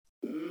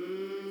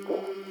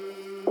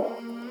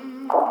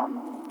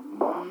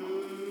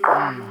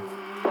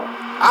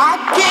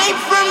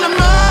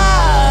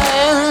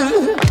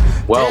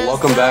Well,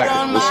 welcome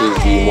back. This is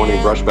the Morning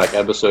Brushback,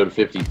 episode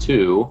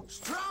 52.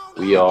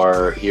 We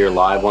are here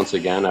live once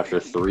again after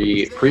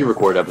 3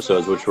 pre-recorded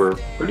episodes, which were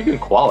pretty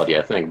good quality,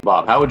 I think.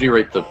 Bob, how would you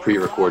rate the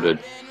pre-recorded,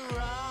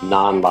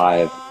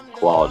 non-live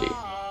quality?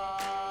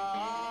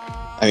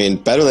 I mean,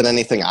 better than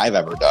anything I've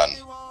ever done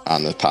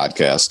on the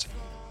podcast.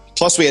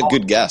 Plus, we had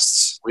good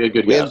guests. We had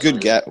really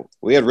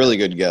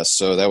good guests,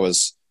 so that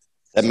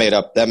made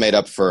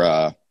up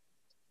for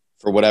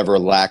whatever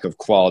lack of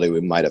quality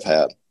we might have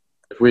had.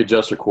 If we had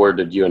just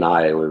recorded you and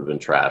I, it would have been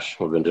trash. It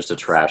would have been just a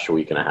trash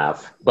week and a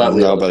half. But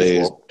nobody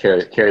will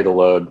carry the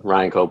load.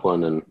 Ryan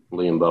Copeland and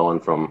Liam Bowen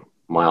from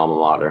my alma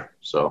mater.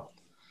 So,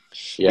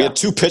 yeah. We had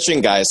 2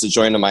 pitching guys to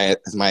join my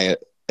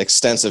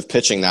extensive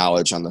pitching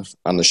knowledge on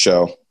the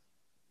show.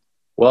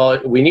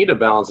 Well, we need to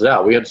balance it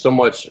out. We had so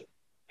much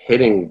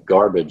hitting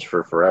garbage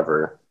for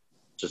forever.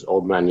 Just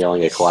old men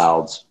yelling at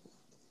clouds.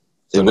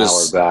 So now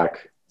we're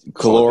back.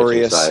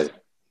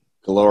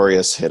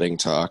 Glorious hitting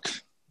talk.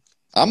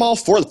 I'm all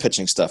for the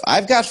pitching stuff.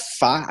 I've got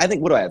 5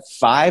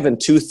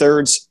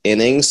 2/3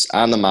 innings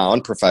on the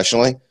mound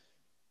professionally.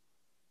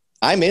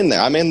 I'm in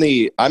there. I'm in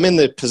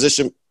the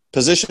position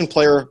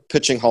player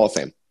pitching Hall of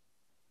Fame.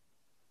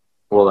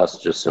 Well, that's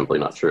just simply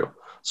not true.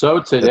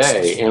 So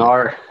today, in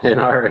our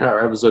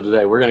episode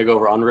today, we're going to go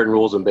over unwritten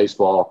rules in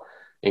baseball,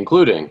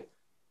 including,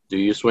 do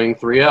you swing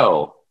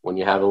 3-0 when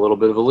you have a little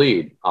bit of a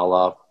lead, a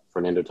la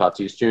Fernando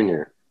Tatis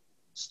Jr.,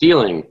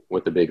 stealing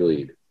with the big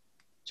lead,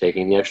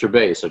 taking the extra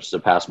base, such as a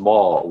pass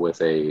ball with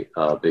a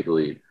big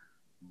lead,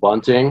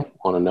 bunting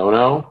on a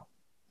no-no,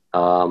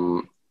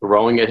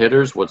 throwing at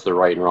hitters, what's the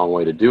right and wrong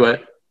way to do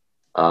it.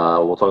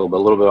 We'll talk a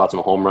little bit about some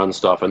home run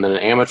stuff, and then an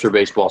amateur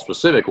baseball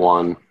specific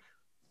one,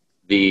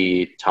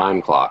 the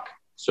time clock.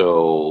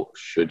 So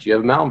should you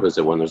have a mound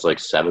visit when there's like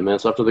 7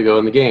 minutes left to go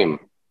in the game?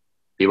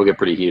 People get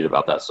pretty heated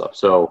about that stuff.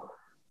 So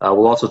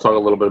we'll also talk a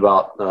little bit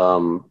about,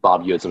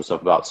 Bob, you had some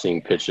stuff about seeing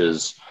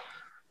pitches,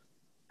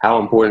 how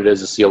important it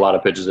is to see a lot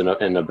of pitches in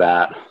a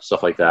bat,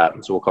 stuff like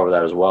that. So we'll cover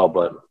that as well.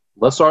 But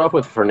let's start off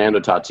with Fernando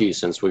Tatis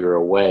since we were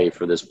away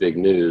for this big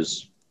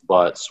news.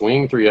 But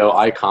swinging 3-0,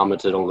 I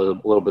commented a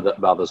little bit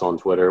about this on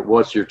Twitter.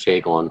 What's your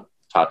take on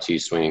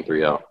Tatis swinging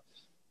 3-0?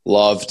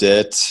 Loved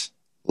it.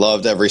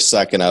 Loved every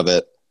second of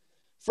it.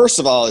 First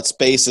of all, it's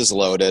bases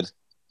loaded.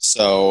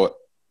 So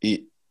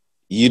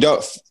you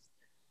don't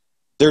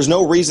 – there's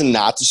no reason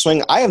not to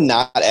swing. I have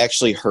not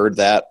actually heard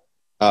that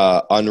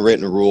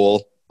unwritten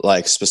rule,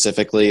 like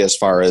specifically as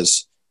far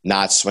as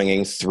not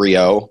swinging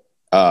 3-0.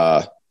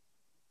 I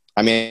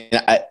mean,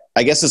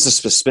 I guess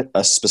it's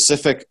a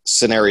specific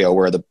scenario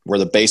where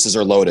the bases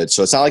are loaded.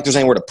 So it's not like there's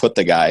anywhere to put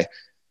the guy.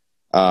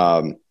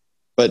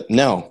 But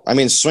no, I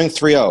mean, swing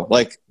 3-0.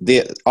 Like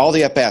all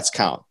the at-bats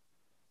count.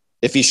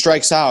 If he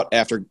strikes out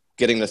after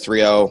getting the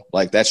 3-0,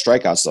 like that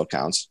strikeout still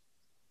counts.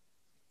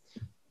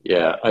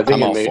 Yeah,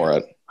 I'm all for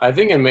it. I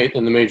think in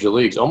the major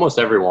leagues, almost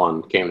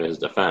everyone came to his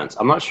defense.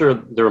 I'm not sure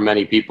there were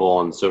many people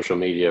on social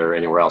media or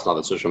anywhere else. Not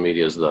that social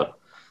media is the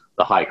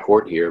high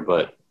court here,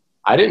 but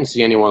I didn't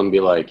see anyone be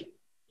like,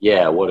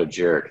 "Yeah, what a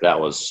jerk! That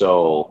was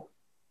so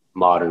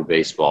modern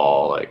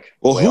baseball." Like,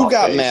 well, who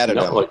got mad at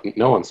him? Like,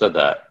 no one said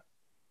that.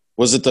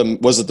 Was it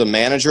the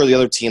manager of the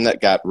other team that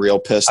got real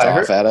pissed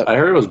off at it? I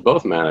heard it was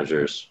both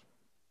managers.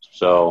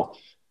 So,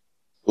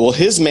 well,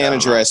 his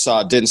manager I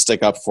saw didn't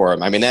stick up for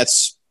him. I mean,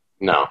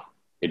 no.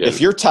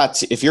 If you're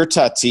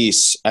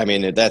Tatis, I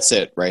mean, that's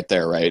it right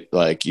there, right?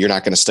 Like, you're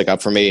not going to stick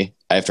up for me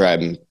after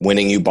I'm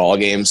winning you ball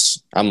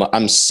games.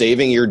 I'm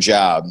saving your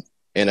job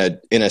in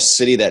a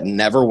city that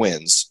never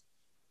wins.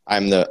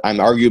 I'm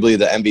arguably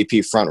the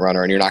MVP front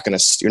runner, and you're not going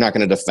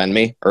to defend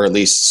me or at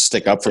least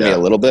stick up for me a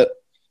little bit.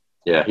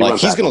 Yeah,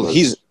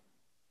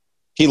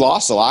 he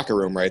lost the locker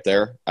room right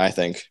there. I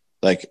think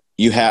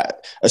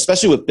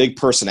especially with big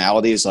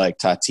personalities like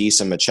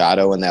Tatis and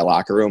Machado in that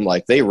locker room,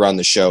 like they run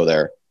the show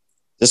there.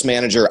 This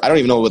manager, I don't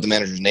even know what the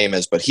manager's name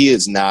is, but he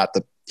is not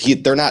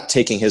they're not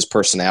taking his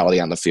personality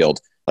on the field.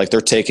 Like they're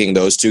taking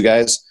those 2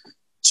 guys.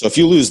 So if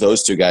you lose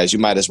those 2 guys, you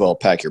might as well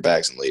pack your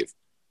bags and leave.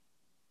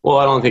 Well,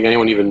 I don't think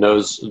anyone even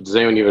knows. Does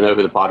anyone even know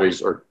who the Padres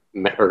or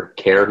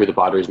care who the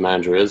Padres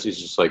manager is? He's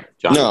just like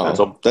Johnny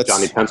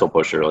Pencil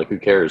Pusher. Like, who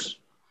cares?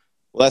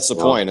 Well, that's the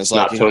point. It's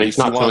like it's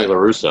not Tony La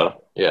Russa.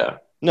 Yeah.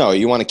 No,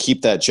 you want to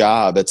keep that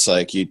job. It's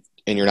like you're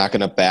not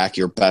going to back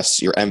your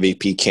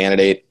MVP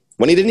candidate.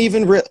 When he didn't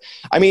even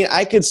I mean,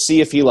 I could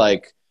see if he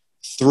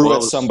threw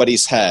at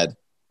somebody's head.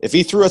 If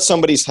he threw at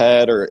somebody's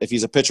head, or if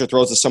he's a pitcher,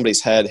 throws at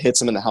somebody's head,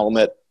 hits him in the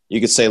helmet, you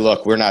could say,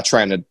 look, we're not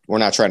trying to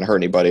hurt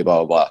anybody,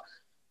 blah, blah, blah.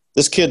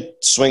 This kid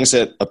swings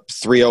at a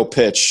 3-0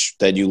 pitch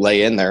that you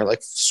lay in there, like,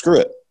 screw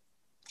it.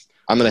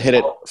 I'm going to hit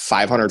it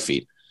 500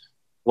 feet.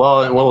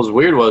 Well, and what was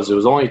weird was it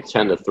was only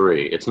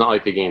 10-3. It's not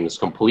like the game is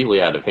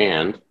completely out of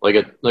hand. Like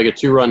a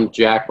 2-run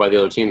jack by the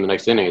other team the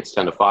next inning, it's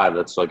 10-5.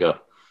 That's like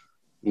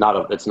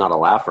it's not a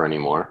laugher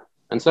anymore.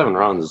 And 7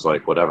 runs is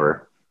like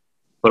whatever.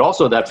 But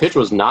also that pitch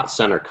was not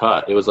center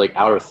cut. It was like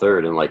outer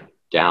third and like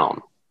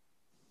down.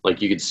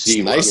 Like you could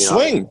see. Nice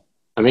swing.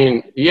 I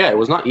mean, yeah, it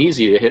was not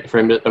easy to hit for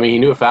him. He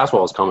knew a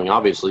fastball was coming,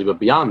 obviously, but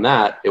beyond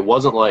that, it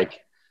wasn't like,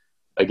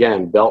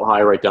 again, belt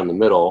high right down the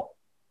middle.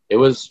 It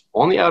was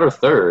on the outer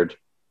third,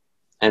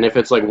 and if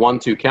it's like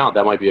 1-2 count,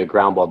 that might be a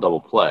ground ball double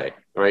play,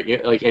 right?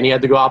 And he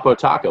had to go oppo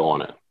taco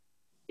on it.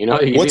 He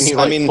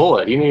didn't even pull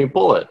it. He didn't even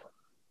pull it.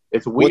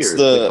 It's weird.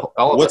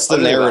 What's the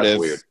narrative?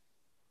 Weird.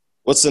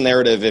 What's the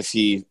narrative if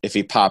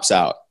he pops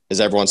out?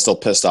 Is everyone still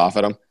pissed off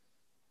at him,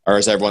 or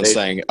is everyone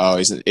saying, "Oh,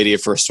 he's an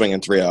idiot for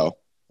swinging 3-0"?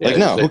 Yeah,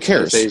 no, who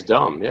cares? They say he's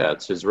dumb. Yeah,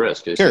 it's his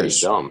risk. They say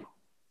he's dumb.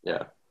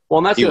 Yeah. Well,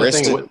 and that's the other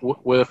thing.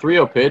 With a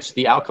 3-0 pitch,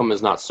 the outcome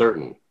is not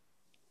certain.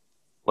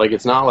 Like,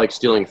 it's not like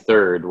stealing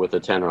third with a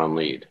 10-run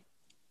lead,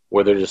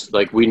 where they're just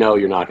like, we know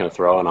you're not going to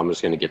throw, and I'm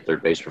just going to get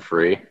third base for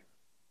free.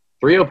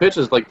 3-0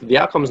 pitches, like, the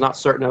outcome is not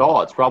certain at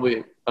all. It's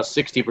probably a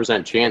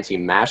 60% chance he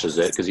mashes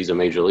it because he's a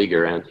major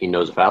leaguer and he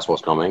knows the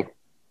fastball's coming.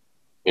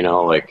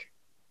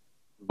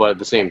 But at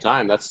the same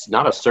time, that's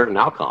not a certain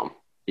outcome.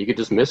 You could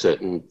just miss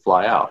it and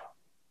fly out.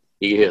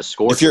 You could hit a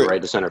scorcher right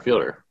to center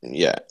fielder.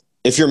 Yeah.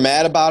 If you're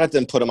mad about it,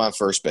 then put him on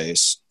first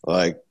base.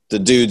 Like, the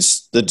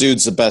dude's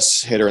the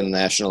best hitter in the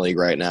National League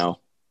right now.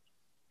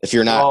 If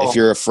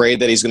you're afraid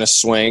that he's going to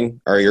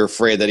swing, or you're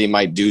afraid that he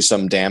might do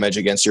some damage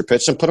against your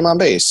pitch, then put him on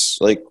base.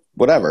 Like,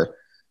 whatever.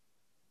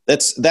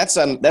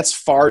 That's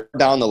far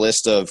down the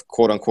list of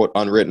quote unquote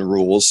unwritten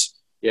rules.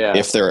 Yeah.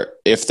 If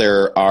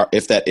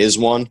that is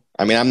one.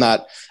 I mean,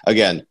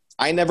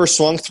 I never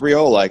swung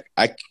 3-0. Like,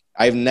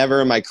 I've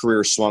never in my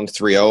career swung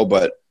 3-0,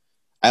 but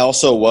I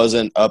also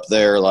wasn't up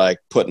there like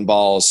putting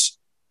balls,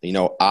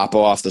 oppo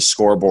off the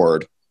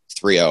scoreboard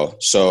 3-0.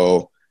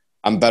 So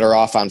I'm better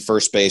off on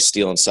first base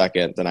stealing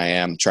second than I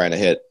am trying to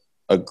hit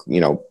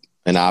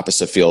an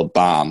opposite field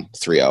bomb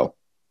 3-0.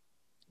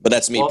 But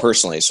that's me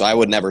personally. So I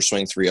would never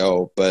swing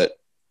 3-0, but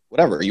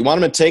whatever. You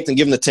want him to take, then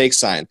give him the take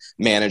sign,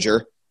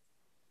 manager.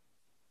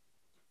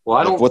 Well,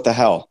 I don't. What the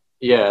hell?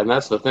 Yeah, and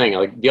that's the thing.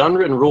 Like, the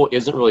unwritten rule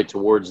isn't really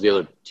towards the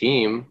other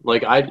team.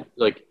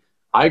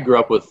 I grew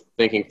up with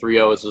thinking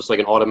 3-0 is just like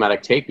an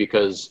automatic take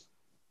because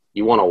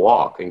you want to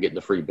walk and get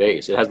the free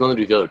base. It has nothing to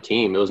do with the other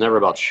team. It was never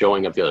about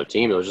showing up the other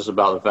team. It was just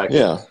about the fact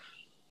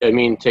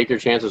that, take your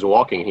chances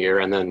walking here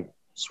and then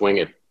swing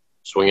it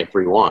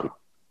 3-1.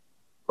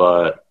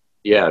 But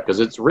yeah, because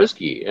it's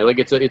risky. Like,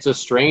 it's a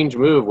strange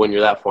move when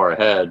you're that far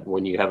ahead,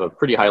 when you have a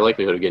pretty high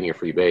likelihood of getting a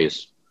free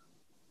base,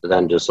 to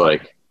then just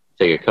like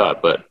take a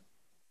cut. But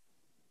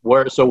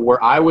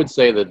where I would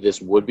say that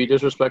this would be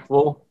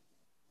disrespectful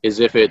is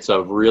if it's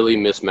a really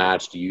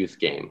mismatched youth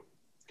game.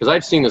 Because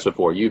I've seen this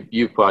before.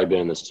 You've probably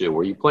been in this too,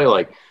 where you play you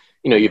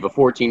have a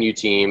 14U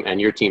team and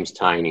your team's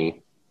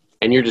tiny,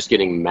 and you're just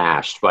getting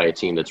mashed by a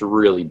team that's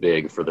really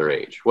big for their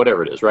age,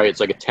 whatever it is, right? It's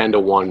like a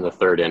 10-1 in the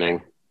third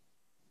inning,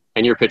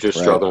 and your pitcher's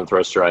struggling to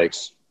throw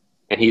strikes,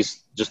 and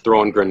he's just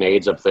throwing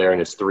grenades up there,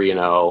 and it's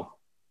 3-0,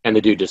 and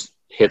the dude just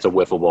hits a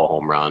wiffle ball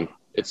home run.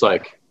 It's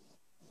like,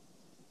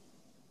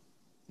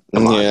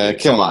 come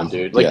on,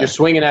 dude. Like, you're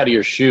swinging out of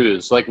your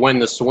shoes. Like, when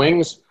the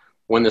swings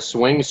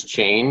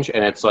change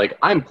and it's like,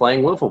 I'm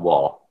playing wiffle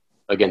ball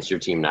against your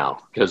team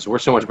now because we're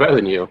so much better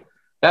than you,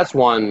 that's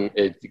when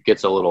it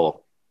gets a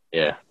little,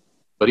 yeah.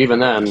 But even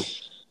then, you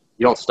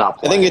don't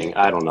stop playing.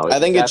 I don't know. I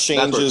think it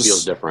changes. That's where it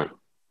feels different.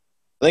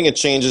 I think it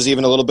changes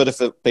even a little bit if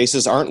the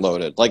bases aren't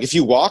loaded. Like, if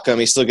you walk him,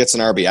 he still gets an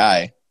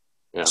RBI.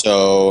 Yeah.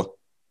 So,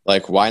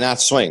 like, why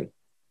not swing?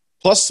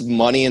 Plus,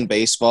 money in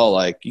baseball,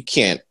 like, you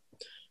can't.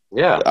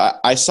 Yeah,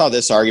 I saw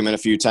this argument a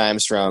few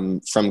times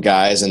from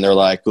guys, and they're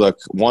like, look,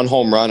 1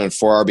 home run and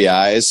 4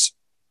 RBIs,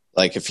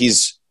 like, if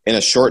he's in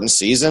a shortened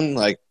season,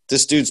 like,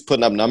 this dude's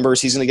putting up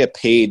numbers, he's going to get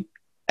paid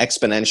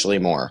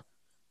exponentially more.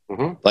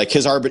 Mm-hmm. Like,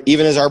 his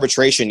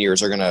arbitration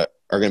years are gonna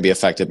be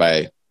affected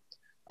by.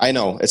 I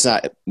know it's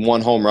not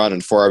 1 home run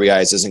and 4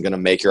 RBIs isn't going to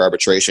make your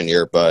arbitration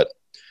year, but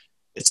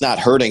it's not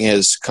hurting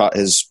his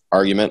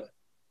argument.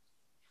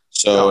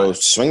 So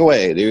swing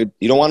away, dude.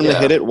 You don't want him to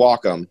hit it,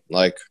 walk him,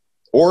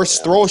 or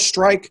throw a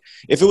strike.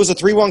 If it was a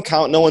 3-1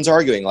 count, no one's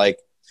arguing. Like,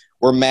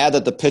 we're mad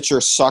that the pitcher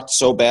sucked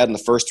so bad in the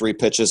first 3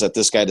 pitches that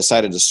this guy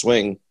decided to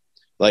swing.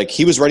 Like,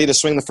 he was ready to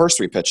swing the first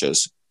 3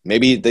 pitches.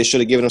 Maybe they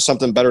should have given him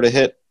something better to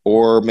hit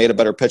or made a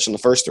better pitch in the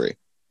first 3.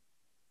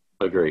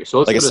 Agree. So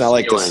let's go to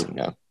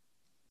stealing.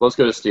 Let's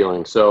go to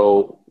stealing.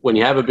 So when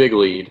you have a big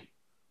lead,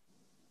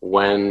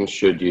 when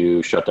should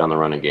you shut down the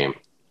running game?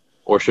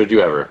 Or should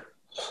you ever?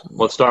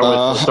 Let's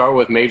start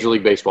with Major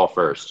League Baseball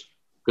first.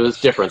 Because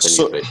it's different than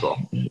youth baseball.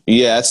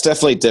 Yeah, it's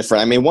definitely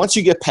different. I mean, once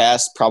you get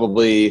past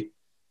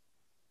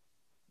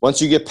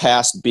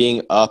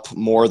being up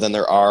more than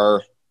there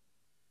are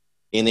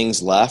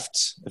innings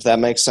left, if that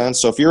makes sense.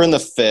 So if you're in the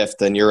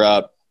 5th and you're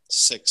up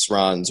 6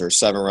 runs or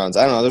 7 runs,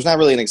 I don't know. There's not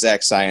really an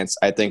exact science,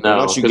 I think. No,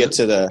 once you get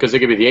to the – because it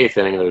could be the 8th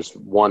inning, there's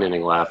 1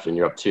 inning left, and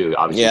you're up 2.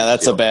 Obviously, yeah,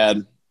 that's a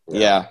bad –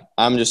 yeah.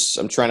 I'm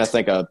trying to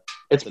think of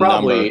It's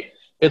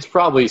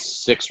probably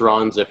 6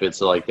 runs if it's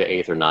like the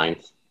 8th or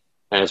 9th.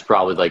 And it's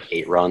probably like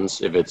 8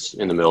 runs if it's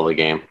in the middle of the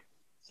game.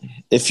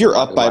 If you're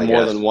up by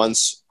more than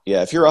once,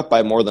 if you're up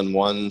by more than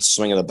 1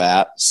 swing of the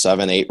bat,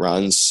 7, 8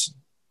 runs.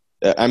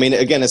 I mean,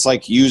 again, it's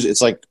like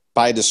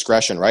by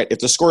discretion, right? If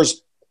the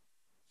score's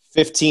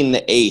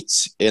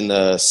 15-8 in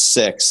the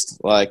sixth,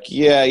 like,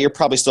 yeah, you're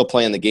probably still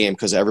playing the game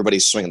because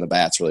everybody's swinging the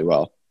bats really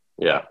well.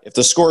 Yeah. If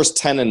the score is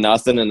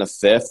 10-0 in the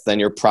fifth, then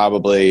you're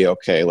probably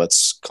okay.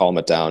 Let's calm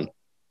it down.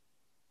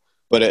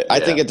 But I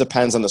think it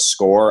depends on the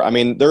score. I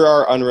mean, there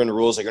are unwritten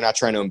rules. Like, you're not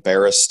trying to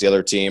embarrass the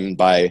other team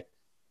by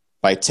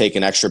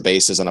taking extra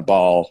bases on a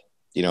ball.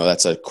 You know,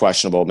 that's a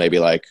questionable, maybe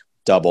like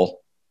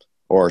double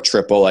or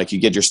triple. Like, you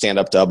get your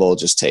stand-up double,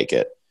 just take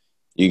it.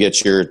 You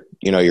get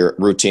your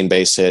routine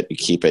base hit, you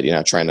keep it. You're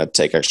not trying to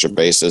take extra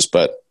bases.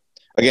 But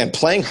again,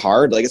 playing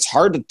hard, like, it's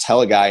hard to tell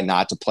a guy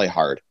not to play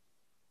hard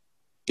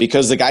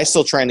because the guy's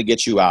still trying to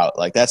get you out.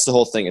 Like, that's the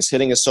whole thing. Is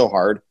hitting is so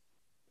hard.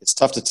 It's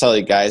tough to tell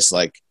you guys,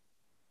 like,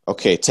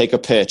 okay, take a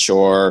pitch,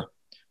 or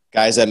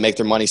guys that make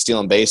their money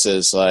stealing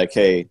bases, like,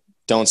 hey,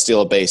 don't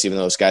steal a base, even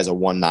though this guy's a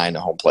 1-9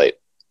 to home plate.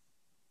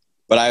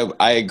 But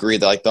I agree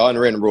that, like, the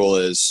unwritten rule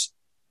is,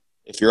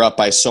 if you're up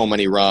by so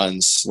many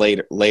runs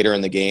later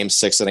in the game,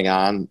 sixth inning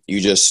on,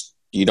 you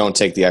don't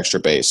take the extra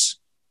base.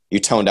 You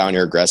tone down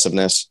your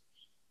aggressiveness.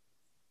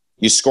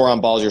 You score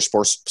on balls you're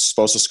supposed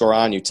to score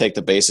on. You take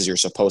the bases you're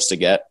supposed to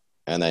get,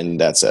 and then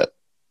that's it.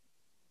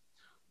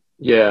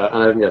 Yeah,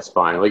 and I think that's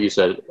fine. Like you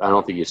said, I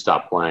don't think you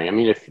stop playing. I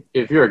mean,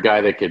 if you're a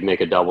guy that could make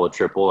a double, a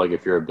triple, like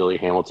if you're a Billy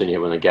Hamilton, you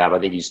hit with a gap, I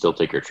think you still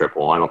take your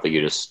triple. I don't think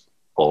you just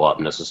pull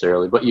up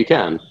necessarily, but you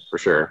can for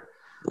sure.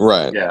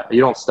 Right. Yeah, you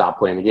don't stop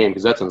playing the game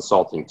because that's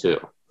insulting too.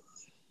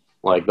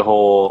 Like the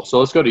whole – so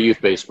let's go to youth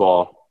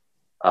baseball.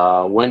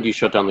 When do you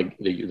shut down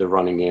the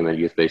running game at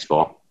youth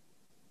baseball?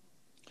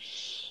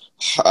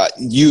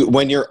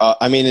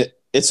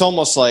 It's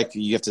almost like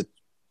you have to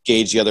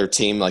gauge the other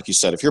team. Like you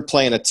said, if you're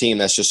playing a team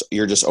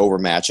you're just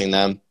overmatching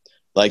them,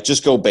 like,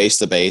 just go base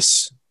to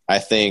base. I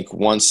think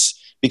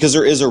because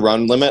there is a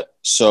run limit,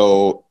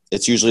 so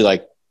it's usually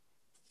like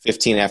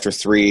 15 after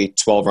 3,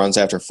 12 runs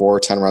after 4,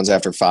 10 runs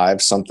after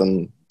 5,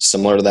 something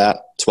similar to that,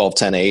 12,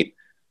 10, 8.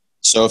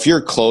 So if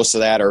you're close to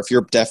that, or if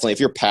you're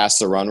past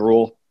the run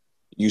rule,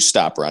 you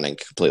stop running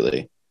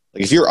completely.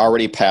 Like, if you're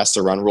already past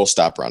the run rule,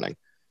 stop running.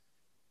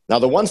 Now,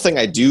 the one thing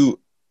I do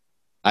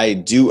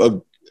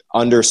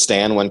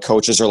understand when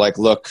coaches are like,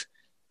 look,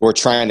 we're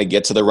trying to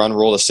get to the run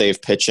rule to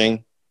save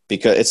pitching,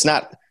 because it's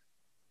not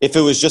 – if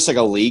it was just like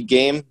a league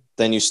game,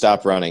 then you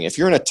stop running. If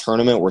you're in a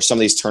tournament where some of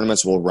these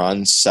tournaments will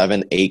run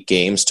 7, 8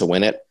 games to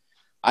win it,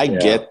 I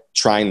get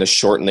trying to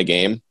shorten the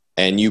game,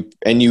 and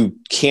you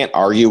can't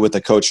argue with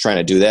the coach trying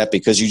to do that,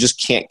 because you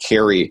just can't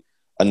carry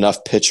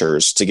enough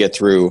pitchers to get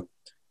through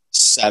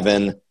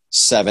 7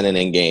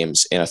 inning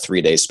games in a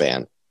 3-day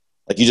span.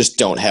 Like, you just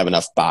don't have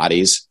enough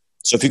bodies.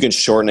 So if you can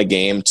shorten a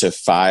game to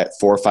 4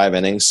 or 5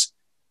 innings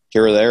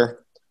here or there,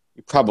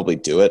 you probably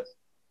do it.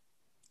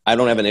 I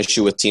don't have an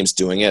issue with teams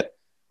doing it.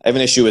 I have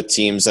an issue with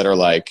teams that are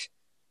like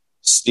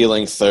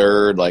stealing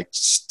third, like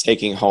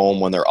taking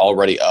home when they're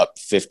already up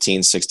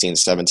 15, 16,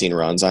 17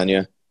 runs on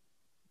you,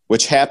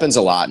 which happens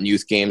a lot in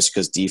youth games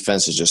because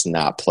defense is just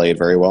not played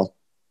very well.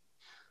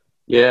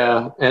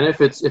 Yeah, and if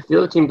the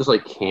other team just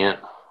like can't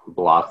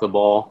block the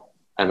ball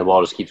and the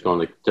ball just keeps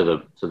going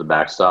to the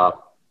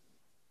backstop,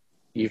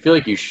 you feel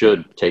like you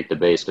should take the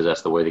base because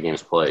that's the way the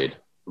game's played.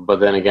 But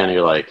then again,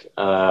 you're like,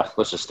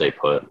 let's just stay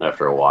put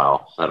after a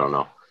while. I don't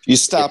know. You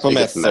stop them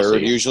at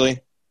third usually.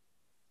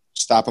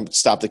 Stop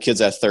the kids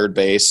at third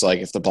base. Like,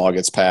 if the ball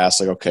gets passed,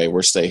 like, okay,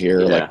 we'll stay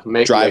here. Yeah,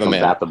 like, drive them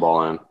in. Bat the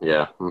ball in.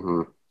 Yeah.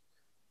 Mm-hmm.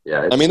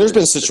 Yeah. I mean, there's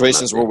been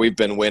situations where we've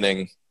been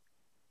winning.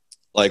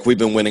 Like, we've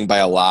been winning by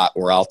a lot,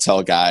 where I'll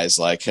tell guys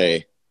like,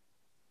 hey,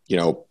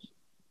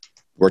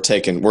 we're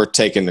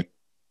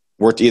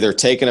either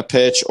taking a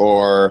pitch,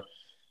 or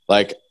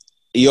like,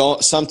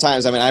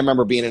 sometimes, I mean, I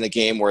remember being in a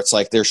game where it's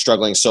like they're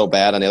struggling so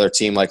bad on the other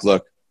team. Like,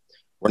 look,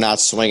 we're not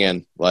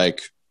swinging.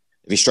 Like,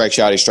 if he strikes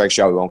you out, he strikes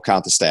you out. We won't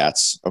count the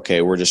stats.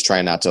 Okay, we're just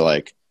trying not to,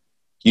 like,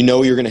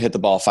 you're going to hit the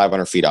ball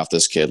 500 feet off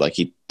this kid. Like,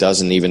 he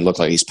doesn't even look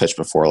like he's pitched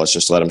before. Let's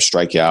just let him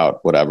strike you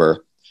out,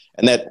 whatever.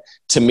 And that,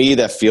 to me,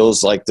 that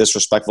feels like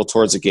disrespectful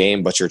towards the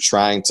game, but you're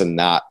trying to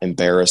not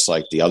embarrass,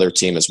 like, the other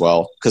team as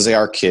well, because they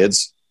are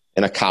kids.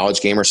 In a college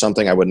game or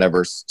something, I would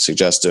never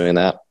suggest doing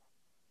that.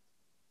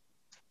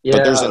 Yeah,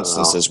 but there's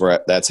instances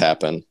where that's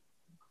happened.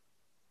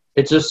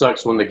 It just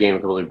sucks when the game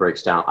completely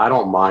breaks down. I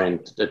don't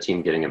mind the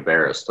team getting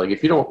embarrassed. Like,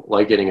 if you don't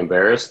like getting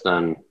embarrassed,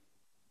 then,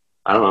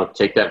 I don't know,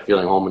 take that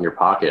feeling home in your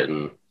pocket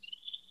and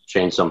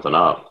change something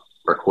up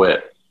or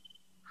quit.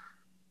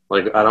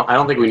 Like, I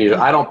don't think we need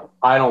to, I don't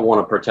want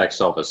to protect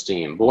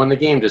self-esteem. But when the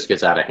game just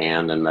gets out of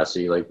hand and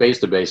messy, like, base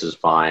to base is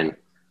fine.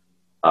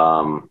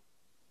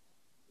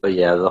 But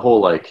yeah, the whole,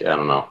 like, I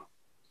don't know,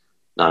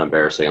 not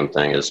embarrassing them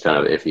thing is kind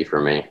of iffy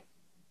for me.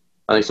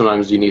 I think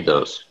sometimes you need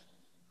those.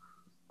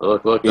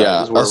 Look,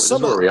 yeah. This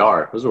is where we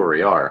are. This is where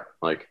we are.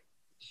 Like,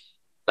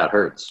 that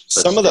hurts.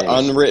 Some of the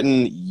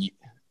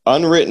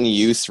unwritten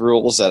youth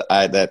rules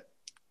that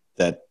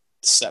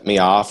set me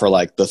off are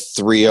like the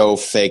 3-0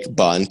 fake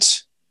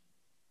bunt.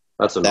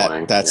 That's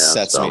annoying. That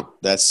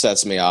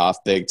sets me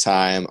off big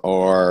time.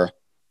 Or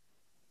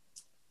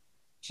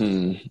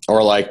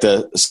like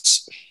the.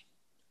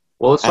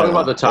 Well, let's talk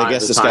about the time. I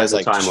guess this guy's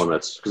like time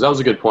limits, because that was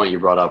a good point you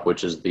brought up,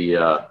 which is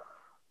the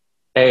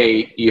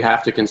You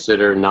have to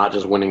consider not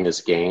just winning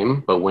this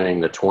game, but winning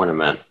the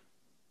tournament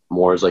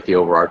more is like the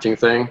overarching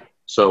thing.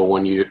 So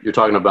when you're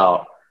talking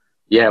about,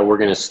 we're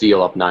going to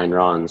steal up 9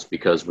 runs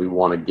because we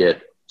want to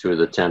get to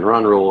the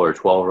 10-run rule or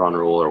 12-run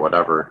rule or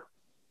whatever,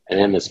 and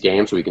in this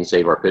game so we can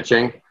save our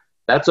pitching,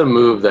 that's a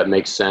move that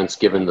makes sense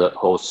given the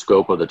whole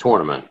scope of the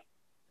tournament.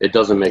 It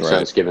doesn't make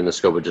sense given the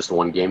scope of just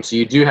one game. So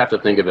you do have to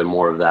think of it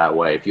more of that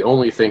way. If you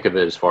only think of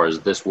it as far as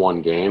this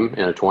one game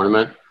in a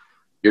tournament,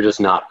 you're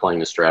just not playing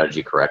the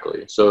strategy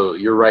correctly. So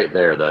you're right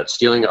there that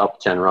stealing up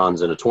 10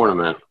 runs in a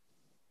tournament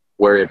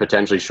where it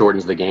potentially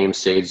shortens the game,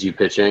 saves you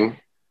pitching,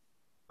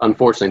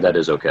 unfortunately that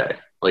is okay.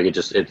 Like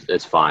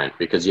it's fine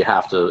because you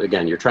have to,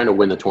 again, you're trying to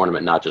win the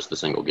tournament, not just the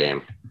single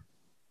game.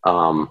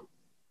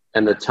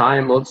 And the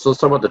time, let's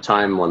talk about the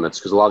time limits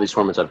because a lot of these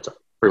tournaments have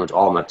pretty much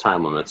all of them have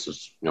time limits.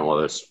 It's,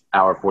 whether it's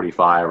hour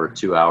 45 or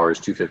 2 hours,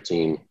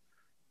 2:15.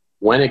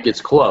 When it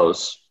gets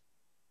close,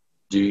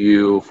 do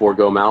you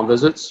forego mound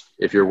visits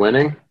if you're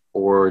winning,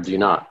 or do you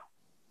not?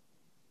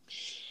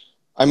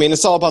 I mean,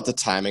 it's all about the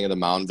timing of the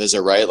mound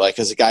visit, right? Like,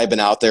 has a guy been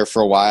out there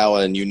for a while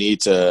and you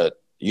need to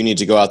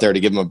go out there to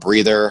give him a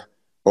breather?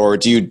 Or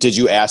did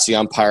you ask the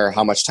umpire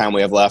how much time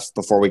we have left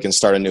before we can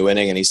start a new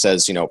inning? And he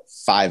says,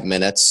 5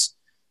 minutes.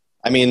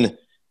 I mean,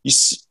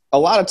 a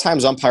lot of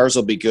times umpires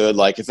will be good.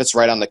 Like if it's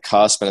right on the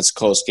cusp and it's a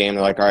close game,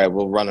 they're like, all right,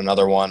 we'll run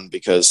another one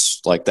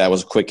because like that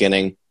was a quick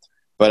inning.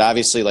 But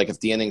obviously, like if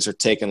the innings are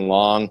taking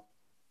long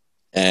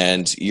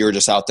and you're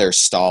just out there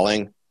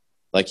stalling,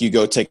 like you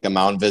go take a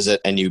mound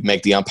visit and you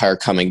make the umpire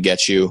come and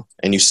get you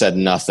and you said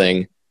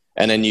nothing.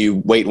 And then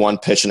you wait one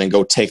pitch and then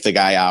go take the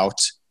guy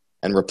out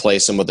and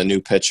replace him with a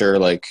new pitcher.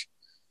 Like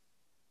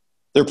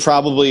there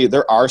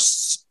are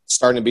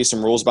starting to be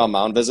some rules about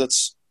mound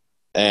visits.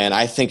 And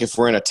I think if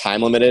we're in a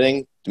time limit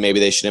inning, maybe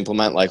they should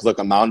implement like, look,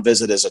 a mound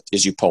visit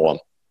is you pull them.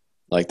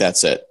 Like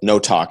that's it. No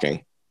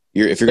talking.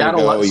 If you're going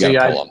to go, you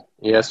got to pull them.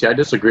 Yeah, see, I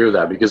disagree with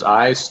that because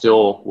I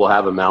still will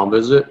have a mound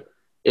visit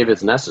if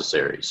it's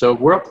necessary. So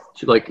we're up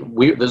to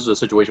this is a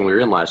situation we were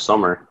in last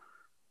summer.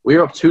 We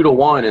were up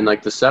 2-1 in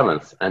like the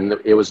 7th, and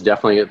it was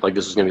definitely like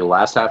this was going to be the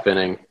last half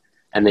inning,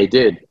 and they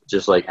did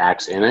just like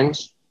axe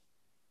innings.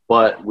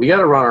 But we got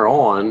a runner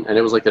on, and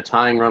it was like the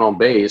tying run on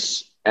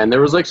base, and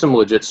there was like some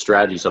legit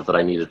strategy stuff that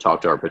I need to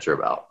talk to our pitcher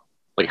about,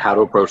 like how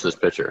to approach this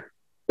pitcher.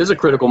 This is a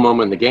critical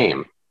moment in the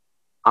game.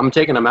 I'm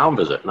taking a mound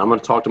visit, and I'm going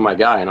to talk to my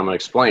guy, and I'm going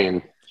to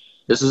explain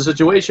this is a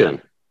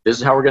situation. This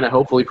is how we're going to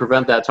hopefully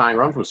prevent that tying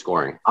run from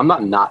scoring. I'm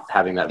not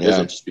having that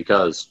visit just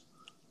because,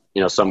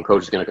 some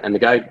coach is going to – and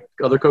the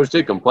other coach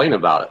did complain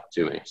about it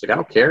to me. He's like, I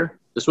don't care.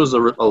 This was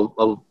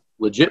a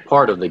legit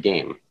part of the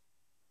game.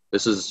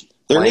 This is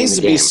there needs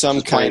to be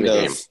some kind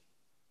of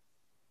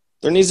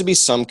 – there needs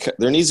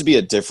to be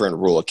a different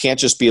rule. It can't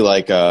just be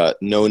like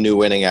no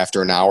new inning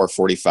after an hour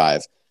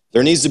 45.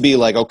 There needs to be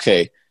like,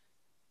 okay,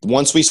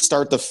 once we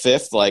start the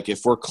 5th, like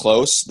if we're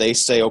close, they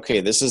say, okay,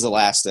 this is the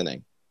last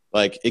inning.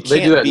 Like it can't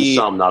they do that be in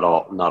some, not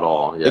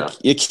all. Yeah,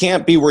 it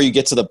can't be where you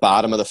get to the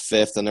bottom of the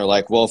 5th and they're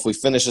like, well, if we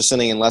finish this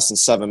inning in less than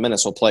 7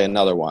 minutes, we'll play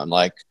another one.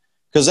 Like,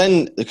 because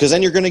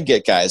then you're going to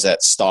get guys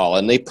that stall,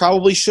 and they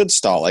probably should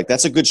stall. Like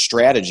that's a good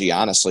strategy,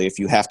 honestly. If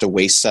you have to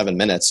waste 7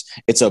 minutes,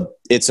 it's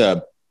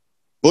a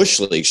Bush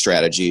League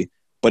strategy,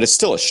 but it's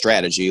still a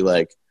strategy.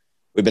 Like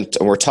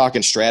we're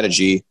talking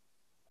strategy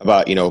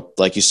about,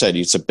 like you said,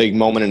 it's a big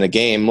moment in a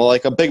game. Well,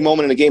 like a big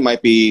moment in a game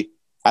might be,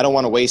 I don't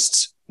want to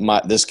waste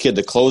this kid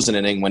to close an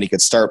inning when he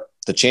could start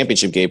the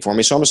championship game for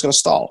me, so I'm just going to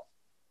stall.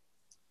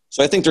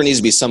 So I think there needs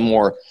to be some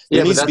more.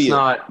 There needs to be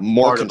not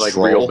more part control. Of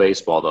like real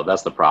baseball, though.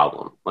 That's the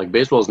problem. Like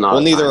baseball is not.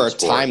 Well, neither are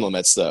time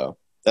limits, though.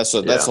 That's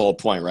the whole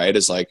point, right?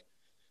 Is like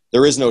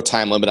there is no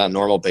time limit on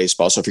normal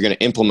baseball. So if you're going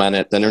to implement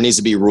it, then there needs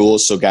to be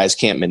rules so guys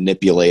can't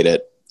manipulate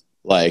it,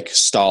 like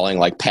stalling,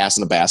 like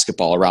passing the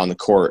basketball around the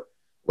court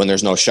when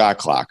there's no shot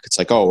clock. It's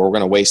like, oh, we're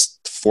going to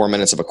waste 4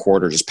 minutes of a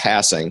quarter just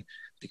passing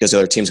because the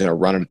other team's going to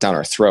run it down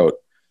our throat.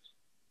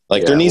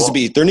 Like there needs to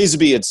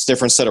be a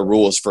different set of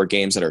rules for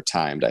games that are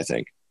timed, I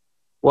think.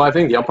 Well, I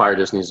think the umpire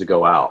just needs to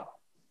go out.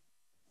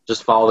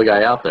 Just follow the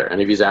guy out there.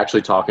 And if he's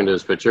actually talking to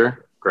his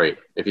pitcher, great.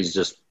 If he's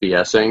just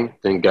BSing,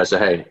 then guys say,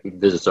 hey,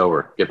 visit's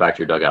over. Get back to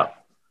your dugout.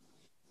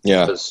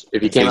 Yeah. Because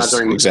if he came out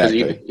during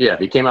if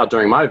he came out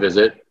during my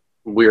visit,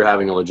 we were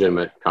having a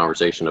legitimate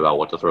conversation about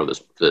what to throw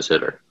this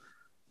hitter.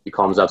 He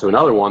comes out to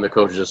another one, the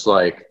coach is just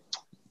like,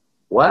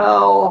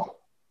 well,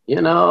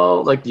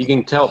 like you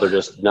can tell they're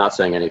just not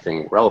saying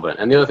anything relevant.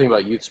 And the other thing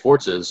about youth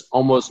sports is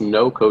almost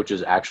no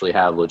coaches actually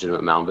have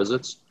legitimate mound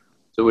visits,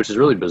 so which is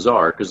really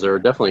bizarre because there are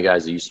definitely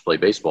guys that used to play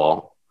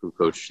baseball who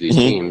coach these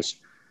teams,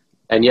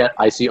 and yet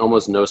I see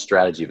almost no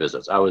strategy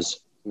visits. I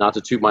was, not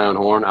to toot my own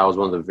horn, I was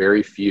one of the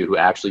very few who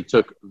actually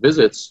took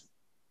visits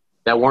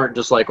that weren't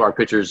just like our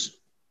pitchers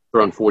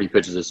throwing 40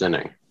 pitches this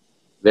inning.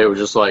 They were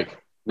just like,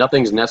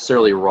 nothing's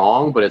necessarily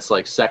wrong, but it's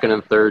like second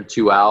and third,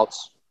 2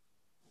 outs,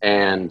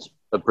 and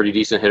a pretty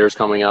decent hitter's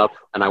coming up,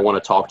 and I want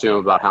to talk to him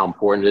about how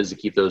important it is to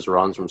keep those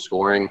runs from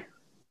scoring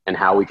and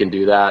how we can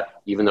do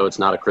that, even though it's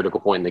not a critical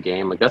point in the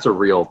game. Like, that's a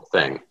real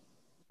thing.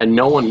 And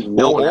no one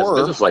has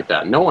visits like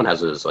that. No one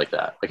has visits like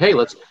that. Like, hey,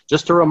 let's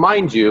just to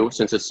remind you,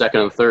 since it's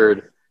second and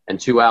third and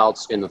 2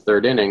 outs in the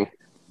third inning,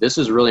 this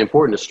is really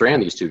important to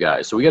strand these two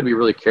guys. So we got to be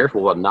really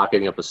careful about not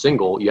giving up a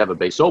single. You have a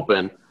base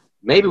open.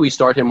 Maybe we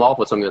start him off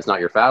with something that's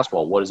not your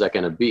fastball. What is that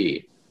going to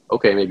be?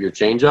 Okay, maybe your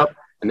changeup.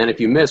 And then if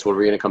you miss, what are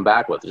we going to come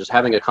back with? Just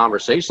having a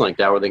conversation like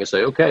that where they can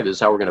say, okay, this is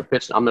how we're going to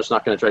pitch. I'm just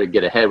not going to try to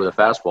get ahead with a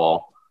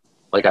fastball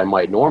like I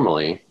might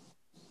normally.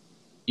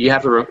 You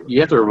have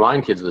to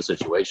remind kids of the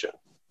situation.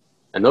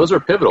 And those are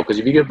pivotal because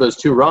if you give those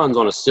 2 runs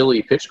on a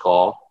silly pitch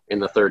call in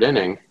the third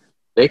inning,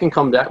 they can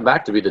come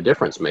back to be the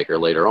difference maker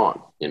later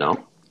on, you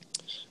know?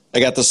 I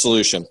got the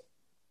solution.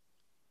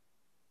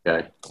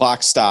 Okay.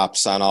 Clock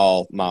stops on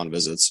all mound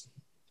visits.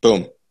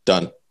 Boom.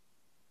 Done.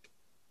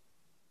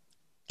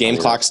 Game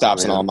clock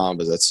stops on all mound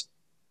visits.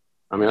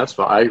 I mean, that's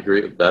fine. I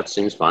agree. That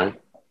seems fine.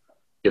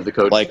 Give the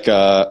coach like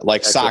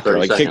soccer.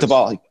 Like kick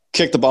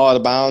the ball out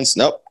of bounds.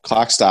 Nope.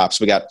 Clock stops.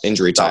 We got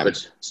injury time.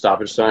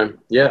 Stoppage time.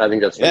 Yeah, I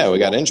think that's reasonable. Yeah, we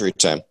got injury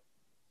time.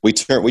 We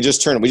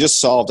just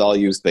solved all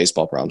youth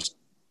baseball problems.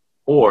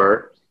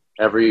 Or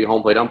every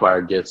home plate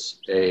umpire gets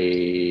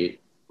a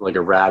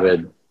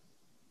rabid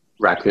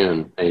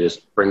raccoon and he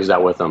just brings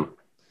that with him.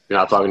 You're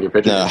not talking to your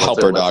pitcher.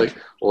 Helper dog.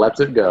 Lets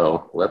it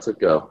go.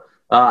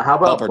 How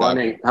about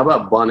bunting? How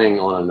about bunting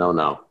on a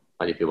no-no?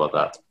 How do you feel about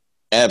that?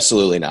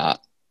 Absolutely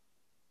not.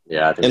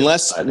 Yeah.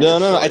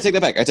 I take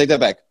that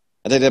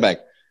back.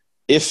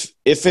 If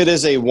it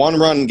is a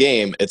 1-run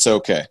game, it's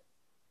okay.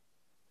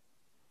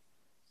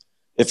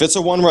 If it's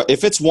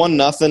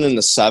 1-0 in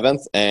the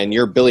 7th and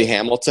you're Billy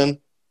Hamilton,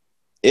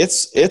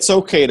 it's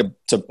okay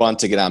to bunt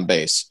to get on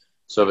base.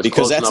 So if it's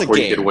close enough where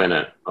you could win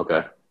it,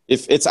 okay.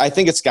 I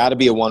think it's got to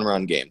be a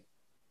 1-run game.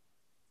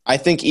 I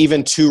think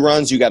even 2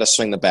 runs, you got to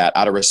swing the bat.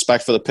 Out of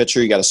respect for the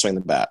pitcher, you got to swing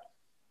the bat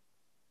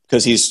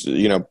because he's,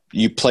 you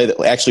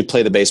actually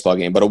play the baseball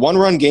game. But a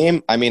 1-run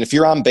game, I mean, if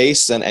you're on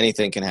base, then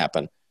anything can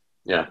happen.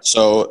 Yeah.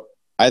 So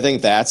I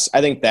think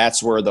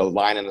that's where the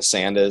line in the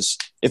sand is.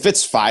 If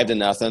it's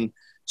 5-0,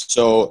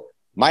 so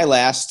my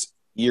last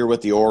year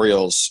with the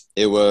Orioles,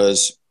 it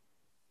was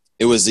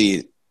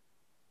the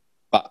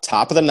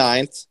top of the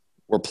 9th.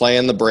 We're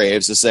playing the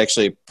Braves. This is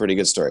actually a pretty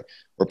good story.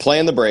 We're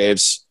playing the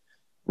Braves.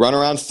 Run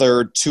around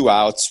third, 2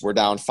 outs. We're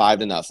down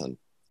 5-0.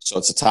 So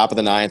it's the top of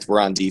the 9th.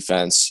 We're on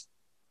defense.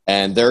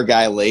 And their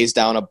guy lays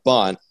down a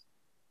bunt,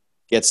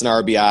 gets an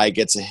RBI,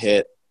 gets a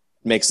hit,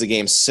 makes the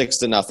game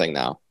 6-0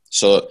 now.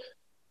 So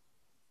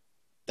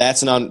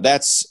that's an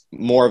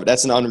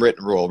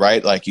unwritten rule,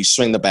 right? Like you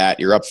swing the bat,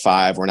 you're up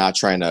 5. We're not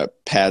trying to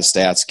pad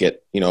stats,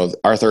 get,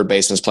 our third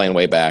baseman's playing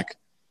way back,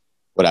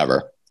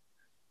 whatever.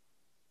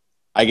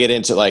 I get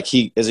into as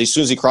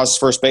soon as he crosses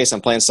first base,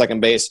 I'm playing second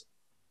base.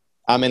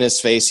 I'm in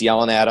his face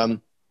yelling at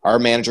him. Our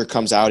manager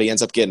comes out. He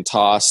ends up getting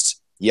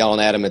tossed, yelling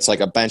at him. It's like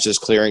a benches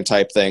clearing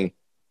type thing.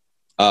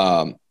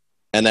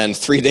 And then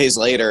 3 days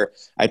later,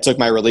 I took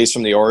my release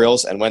from the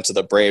Orioles and went to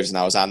the Braves, and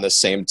I was on the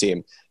same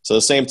team. So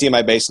the same team,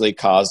 I basically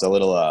caused a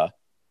little a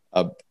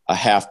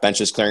half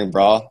benches clearing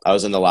brawl. I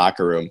was in the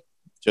locker room,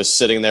 just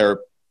sitting there,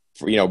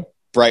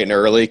 bright and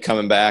early,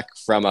 coming back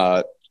from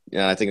I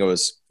think it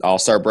was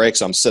All-Star break.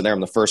 So I'm sitting there.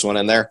 I'm the first one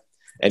in there,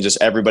 and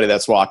just everybody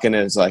that's walking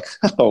in is like,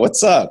 "Oh,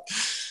 what's up?"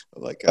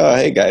 I'm like, "Oh,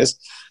 hey guys,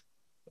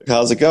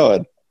 how's it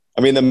going?"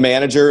 I mean, their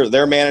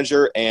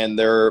manager, and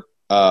their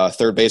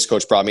third base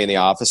coach brought me in the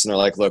office, and they're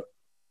like, "Look,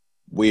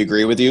 we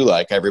agree with you.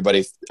 Like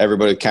everybody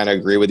kind of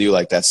agree with you.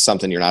 Like that's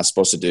something you're not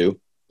supposed to do.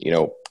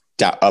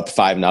 Up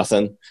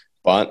 5-0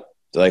 bunt.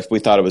 Like we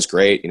thought it was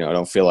great. I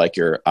don't feel like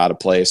you're out of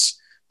place,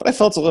 but I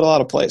felt a little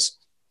out of place.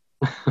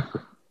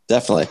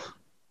 Definitely.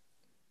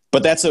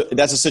 But that's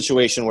a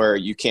situation where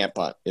you can't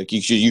bunt. Like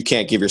you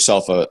can't give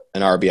yourself an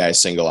RBI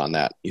single on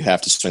that. You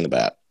have to swing the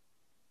bat.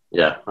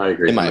 Yeah, I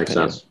agree. In my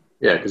opinion. Sense.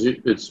 Yeah, because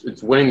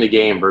it's winning the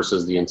game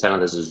versus the intent of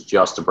this is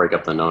just to break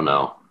up the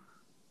no-no.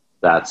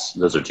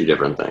 Those are 2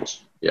 different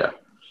things. Yeah.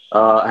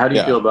 How do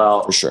you feel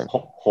about for sure.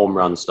 Home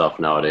run stuff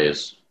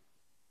nowadays?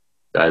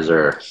 Guys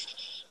are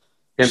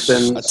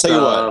pimping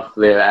stuff.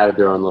 They added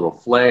their own little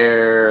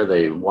flair.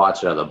 They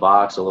watch it out of the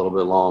box a little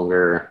bit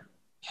longer.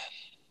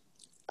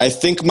 I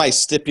think my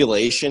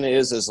stipulation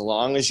is as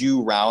long as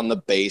you round the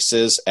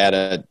bases at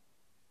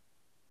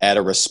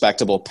a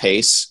respectable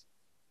pace,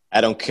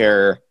 I don't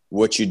care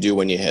what you do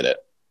when you hit it.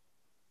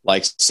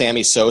 Like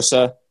Sammy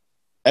Sosa,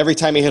 every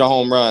time he hit a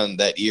home run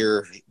that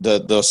year,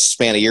 the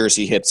span of years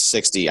he hit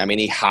 60. I mean,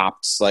 he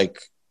hopped like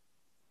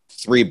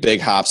 3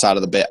 big hops out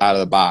of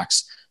the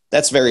box.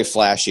 That's very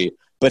flashy.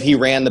 But he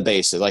ran the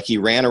bases. Like he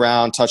ran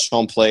around, touched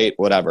home plate,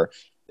 whatever.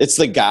 It's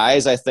the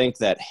guys, I think,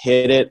 that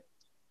hit it,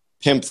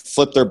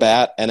 flip their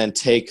bat, and then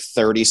take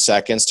 30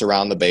 seconds to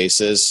round the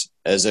bases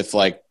as if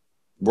like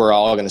we're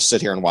all going to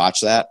sit here and watch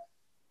that.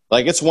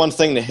 Like it's one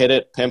thing to hit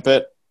it, pimp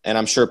it, and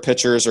I'm sure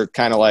pitchers are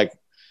kind of like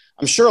 –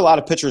 I'm sure a lot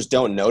of pitchers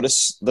don't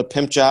notice the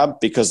pimp job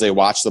because they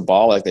watch the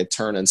ball, like they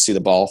turn and see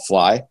the ball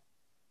fly.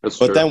 That's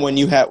but true. then when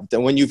you've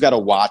got to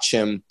watch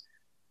him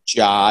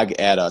jog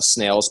at a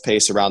snail's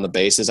pace around the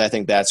bases, I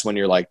think that's when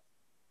you're like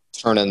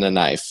turning the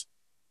knife.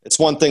 It's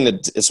one thing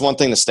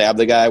to stab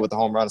the guy with the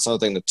home run. It's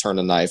another thing to turn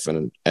the knife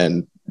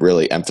and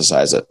really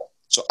emphasize it.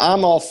 So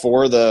I'm all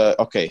for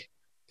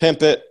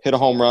pimp it, hit a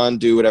home run,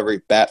 do whatever,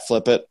 bat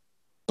flip it,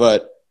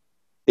 but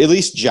at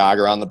least jog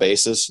around the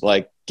bases.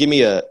 Like give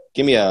me a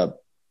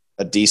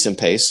decent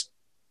pace.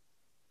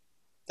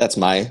 That's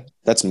my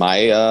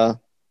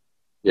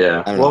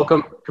yeah. Well,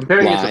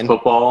 comparing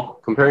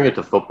it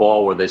to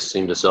football, where they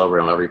seem to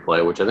celebrate on every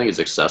play, which I think is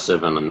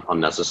excessive and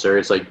unnecessary.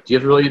 It's like, do you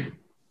really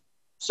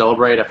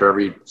celebrate after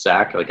every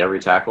sack, like every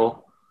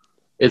tackle?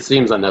 It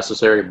seems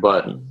unnecessary,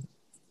 but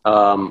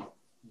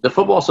the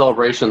football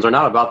celebrations are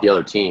not about the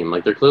other team.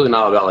 Like they're clearly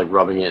not about like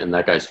rubbing it in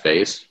that guy's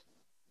face.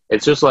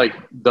 It's just like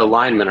the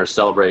linemen are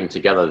celebrating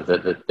together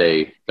that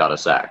they got a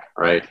sack,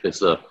 right? It's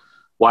the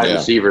wide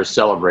receiver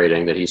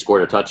celebrating that he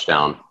scored a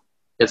touchdown.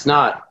 It's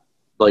not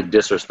like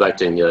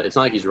disrespecting you. It's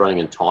not like he's running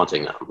and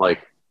taunting them.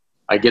 Like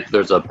I get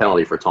there's a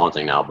penalty for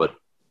taunting now, but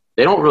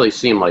they don't really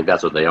seem like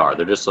that's what they are.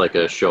 They're just like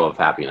a show of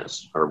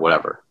happiness or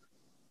whatever.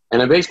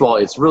 And in baseball,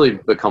 it's really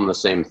become the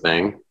same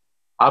thing.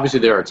 Obviously,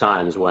 there are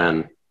times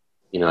when,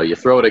 you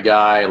throw at a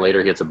guy and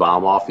later he hits a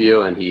bomb off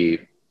you and he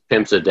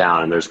pimps it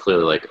down and there's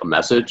clearly like a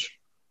message,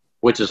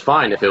 which is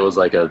fine if it was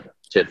like a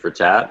tit for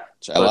tat.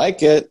 I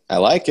like it.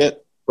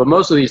 But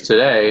most of these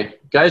today,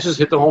 guys just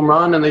hit the home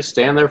run and they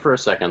stand there for a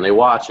second. They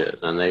watch it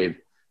and they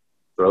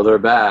throw their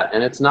bat.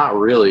 And it's not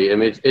really – I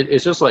mean,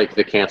 it's just like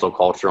the cancel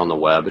culture on the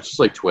web. It's just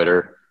like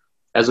Twitter.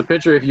 As a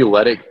pitcher, if you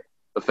let it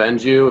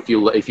offend you,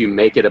 if you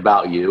make it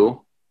about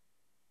you,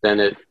 then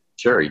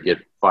you get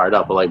fired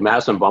up. But like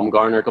Madison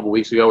Bumgarner a couple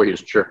weeks ago where he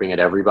was chirping at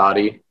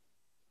everybody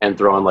and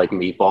throwing like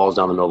meatballs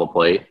down the middle of the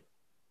plate.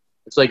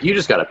 It's like you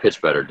just got to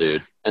pitch better,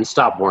 dude, and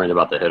stop worrying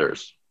about the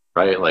hitters,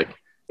 right? Like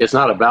it's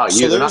not about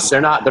you. They're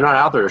not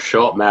out there to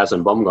show up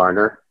Madison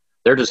Bumgarner.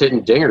 They're just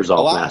hitting dingers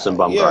off Madison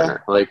Bumgarner.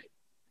 Yeah. Like,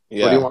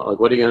 what do you want? Like,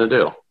 what are you going to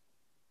do?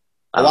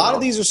 A lot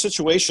of these are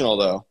situational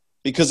though,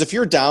 because if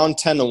you're down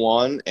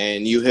 10-1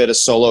 and you hit a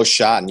solo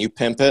shot and you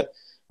pimp it,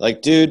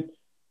 like, dude,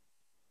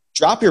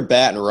 drop your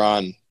bat and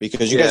run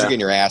because you guys are getting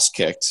your ass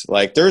kicked.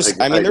 Like they're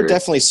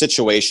definitely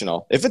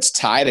situational. If it's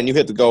tied and you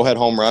hit the go-ahead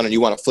home run and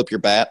you want to flip your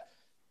bat,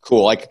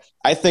 cool. Like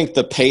I think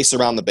the pace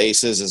around the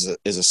bases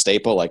is a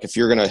staple. Like if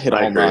you're going to hit a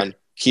home run,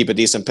 keep a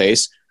decent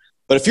pace.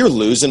 But if you're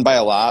losing by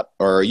a lot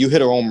or you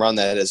hit a home run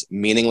that is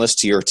meaningless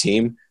to your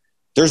team,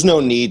 there's no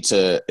need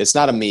to – it's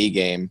not a me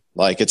game.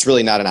 Like it's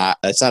really not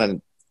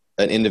an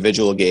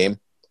individual game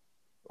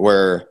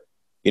where –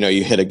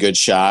 you hit a good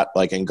shot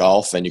like in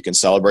golf and you can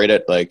celebrate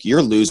it. Like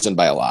you're losing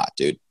by a lot,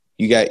 dude.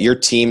 Your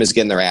team is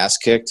getting their ass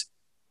kicked.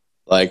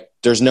 Like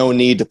there's no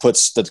need to put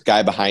the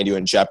guy behind you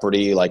in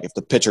jeopardy. Like if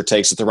the pitcher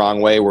takes it the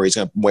wrong way where he's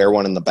going to wear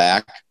one in the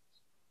back,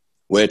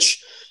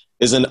 which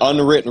is an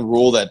unwritten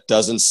rule that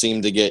doesn't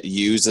seem to get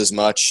used as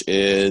much,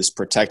 is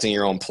protecting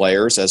your own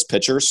players as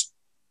pitchers.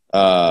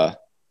 I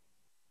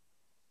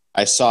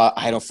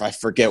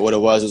forget what it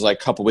was. It was like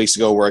a couple weeks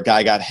ago where a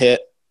guy got hit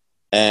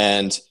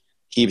and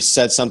he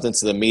said something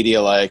to the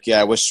media like,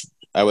 I wish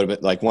I would have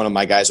been like one of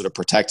my guys would have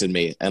protected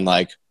me. And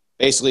like,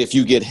 basically if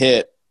you get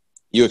hit,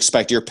 you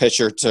expect your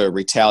pitcher to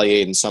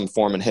retaliate in some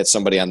form and hit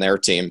somebody on their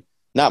team,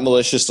 not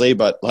maliciously,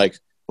 but like,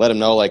 let them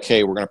know like,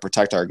 hey, we're going to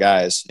protect our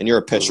guys. And you're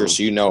a pitcher.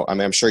 Mm-hmm. So,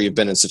 I'm sure you've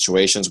been in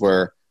situations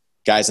where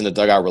guys in the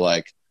dugout were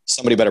like,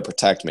 somebody better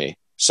protect me.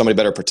 Somebody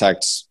better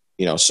protect,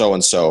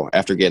 so-and-so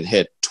after getting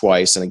hit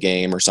twice in a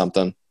game or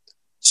something.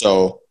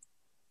 So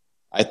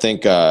I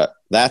think,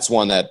 that's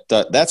one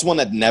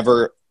that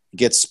never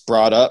gets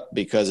brought up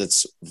because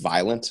it's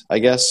violent, I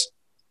guess.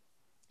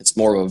 It's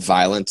more of a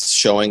violent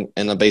showing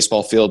in a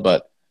baseball field,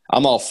 but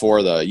I'm all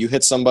for you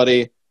hit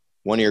somebody,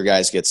 one of your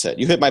guys gets hit.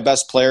 You hit my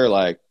best player,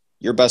 like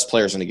your best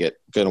player's going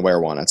to wear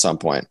one at some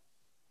point.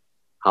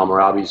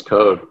 Hammurabi's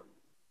code.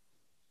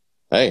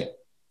 Hey,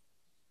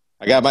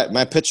 I got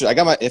my pitcher.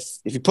 if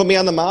you put me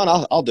on the mound,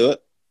 I'll do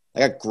it.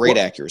 I got great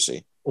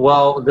accuracy.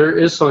 Well, there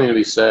is something to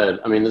be said.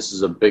 I mean, this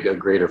is a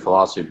greater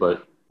philosophy,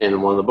 but in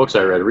one of the books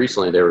I read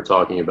recently, they were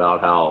talking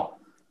about how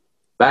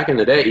back in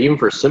the day, even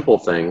for simple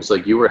things,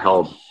 like you were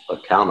held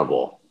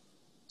accountable.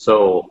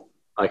 So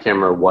I can't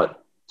remember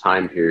what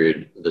time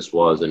period this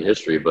was in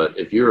history, but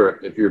if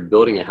you're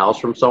building a house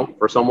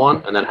for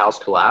someone and that house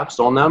collapsed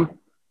on them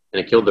and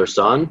it killed their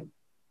son,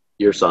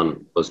 your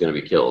son was going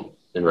to be killed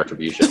in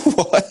retribution.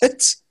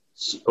 What?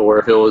 Or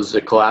if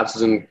it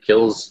collapses and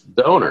kills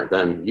the owner,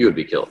 then you would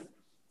be killed.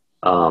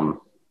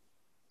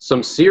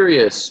 Some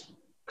serious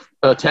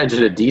attention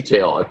to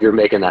detail if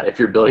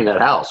you're building that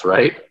house,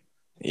 right?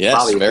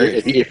 Yes. Bobby,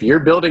 if you're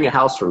building a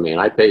house for me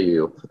and I pay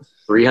you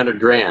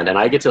 $300,000 and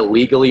I get to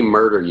legally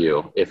murder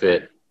you if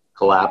it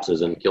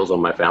collapses and kills one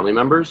of my family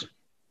members,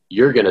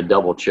 you're going to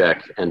double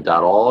check and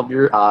dot all of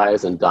your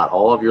I's and dot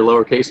all of your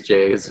lowercase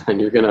J's, and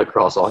you're going to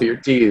cross all your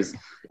T's.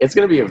 It's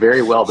going to be a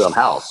very well built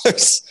house.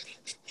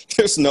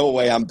 There's no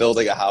way I'm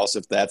building a house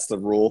if that's the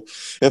rule.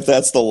 If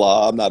that's the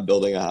law, I'm not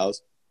building a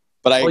house.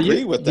 But I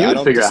agree with that. You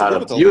would figure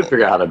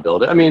out how to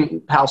build it. I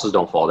mean, houses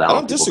don't fall down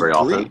on people very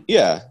often.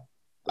 Yeah.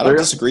 I don't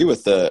disagree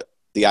with the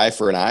eye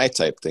for an eye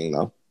type thing,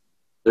 though.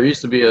 There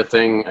used to be a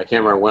thing, I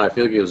can't remember when, I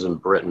feel like it was in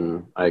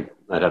Britain. I'd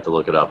have to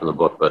look it up in the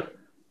book, but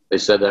they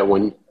said that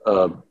when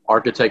an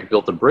architect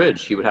built the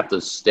bridge, he would have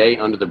to stay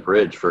under the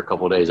bridge for a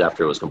couple of days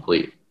after it was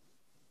complete.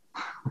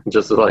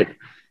 Just like,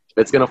 if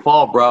it's going to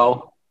fall,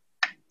 bro,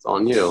 it's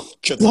on you.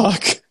 Good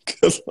luck.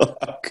 Good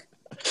luck.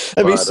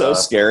 That'd be so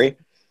scary.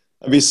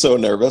 I'd be so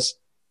nervous.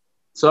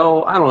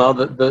 So, I don't know,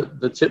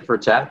 the tit for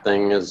tat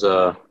thing is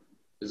a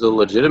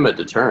legitimate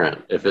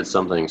deterrent if it's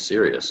something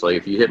serious. Like,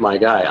 if you hit my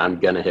guy, I'm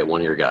going to hit one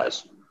of your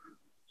guys.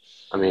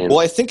 I mean, well,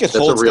 I think it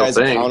holds guys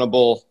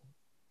accountable.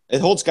 It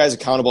holds guys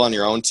accountable on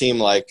your own team.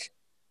 Like,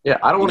 yeah,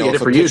 I don't want to get it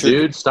for you,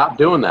 dude. Stop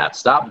doing that.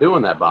 Stop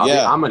doing that, Bobby.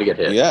 Yeah, I'm going to get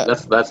hit. Yeah.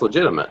 That's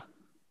legitimate.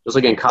 Just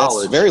like in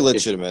college. That's very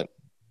legitimate.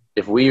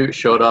 If we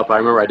showed up, I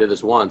remember I did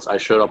this once. I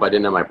showed up, I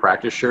didn't have my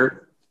practice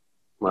shirt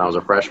when I was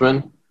a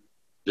freshman.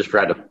 Just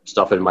tried to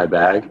stuff it in my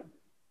bag.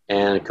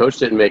 And coach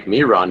didn't make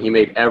me run. He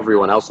made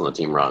everyone else on the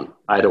team run.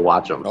 I had to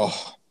watch them.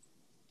 Oh.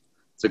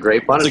 It's a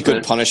great punishment. That's a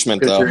good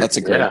punishment, though. That's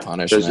a great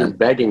punishment. Because you're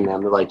begging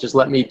them. They're like, just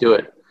let me do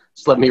it.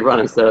 Just let me run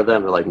instead of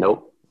them. They're like,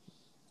 nope.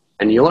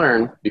 And you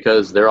learn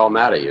because they're all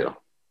mad at you.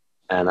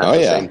 And that's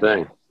the same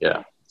thing.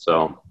 Yeah.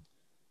 So.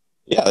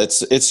 Yeah,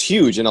 it's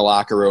huge in a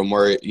locker room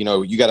where,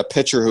 you got a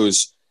pitcher who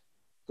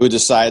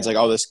decides like,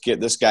 oh,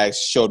 this guy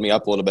showed me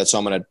up a little bit, so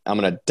I'm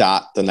gonna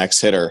dot the next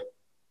hitter.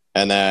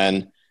 And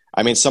then,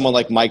 I mean, someone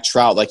like Mike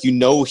Trout, like,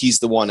 he's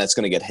the one that's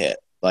going to get hit.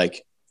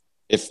 Like,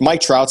 if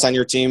Mike Trout's on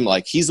your team,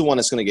 like, he's the one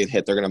that's going to get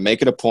hit. They're going to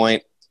make it a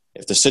point.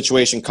 If the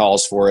situation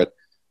calls for it,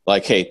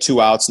 like, hey, 2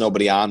 outs,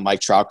 nobody on,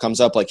 Mike Trout comes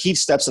up. Like, he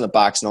steps in the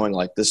box knowing,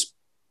 like, this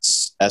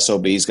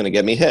SOB is going to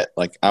get me hit.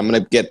 Like, I'm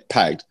going to get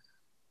pegged.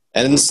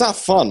 And it's not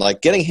fun.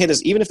 Like, getting hit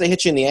is, even if they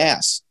hit you in the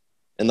ass,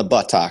 in the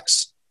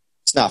buttocks,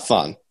 it's not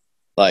fun.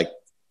 Like,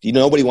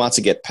 nobody wants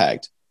to get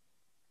pegged.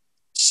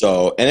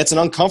 So, and it's an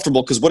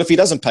uncomfortable, because what if he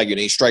doesn't peg you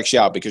and he strikes you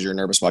out because you're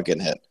nervous about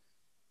getting hit?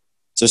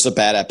 It's just a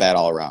bad at-bat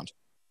all around.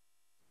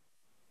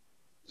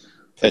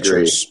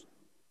 Pitchers.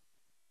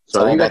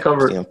 So I think that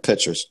covers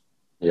pitchers.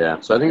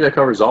 Yeah, so I think that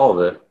covers all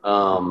of it.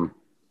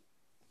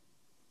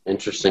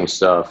 Interesting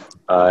stuff.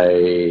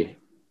 I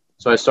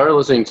started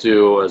listening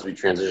to, as we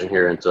transition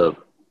here into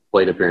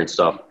plate appearance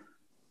stuff,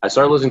 I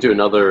started listening to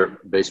another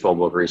baseball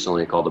book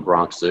recently called The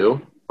Bronx Zoo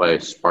by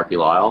Sparky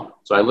Lyle.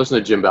 So I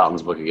listened to Jim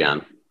Bouton's book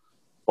again,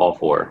 Ball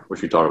 4,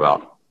 which we talked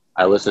about.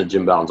 I listened to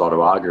Jim Bouton's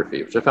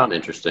autobiography, which I found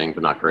interesting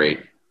but not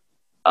great.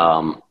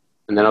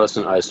 And then I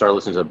started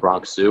listening to The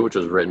Bronx Zoo, which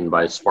was written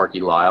by Sparky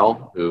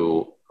Lyle,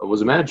 who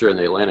was a manager in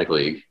the Atlantic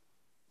League.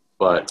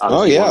 But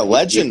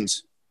legend.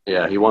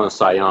 He won a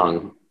Cy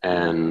Young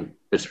and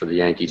pitched for the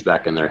Yankees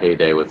back in their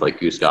heyday with like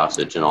Goose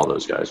Gossage and all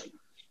those guys.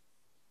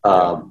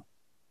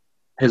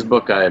 His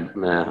book,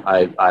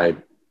 I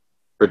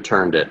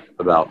returned it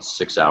about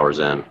 6 hours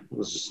in. It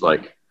was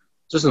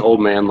just an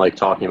old man like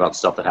talking about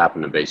stuff that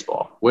happened in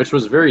baseball, which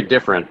was very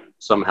different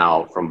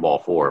somehow from Ball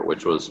 4,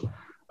 which was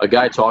a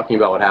guy talking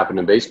about what happened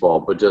in baseball,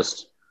 but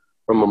just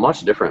from a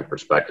much different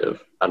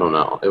perspective. I don't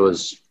know. It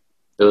was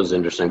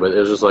interesting, but it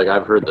was just like,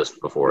 I've heard this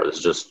before.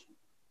 It's just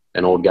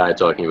an old guy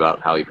talking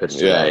about how he pitched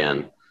today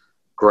and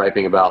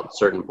griping about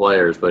certain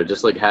players, but it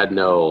just like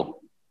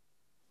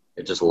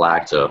it just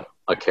lacked a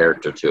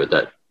character to it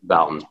that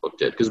Bouton's book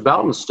did. Because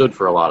Bouton stood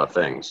for a lot of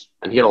things,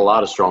 and he had a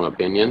lot of strong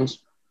opinions,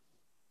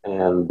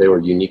 and they were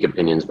unique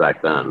opinions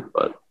back then.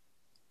 But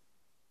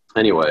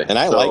anyway, and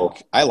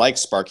I like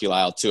Sparky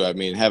Lyle too. I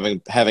mean,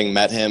 having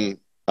met him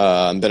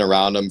and been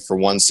around him for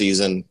one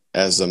season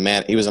as a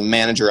man, he was a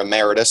manager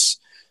emeritus,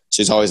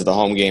 so he's always at the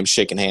home game,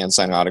 shaking hands,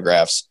 signing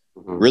autographs.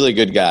 Mm-hmm. Really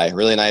good guy,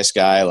 really nice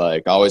guy,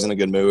 like always in a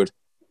good mood.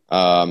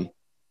 I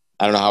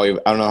don't know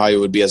how he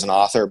would be as an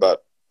author,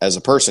 but as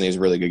a person, he's a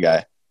really good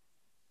guy.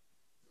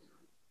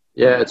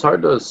 Yeah, it's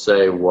hard to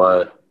say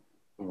what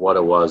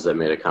it was that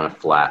made it kind of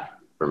flat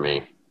for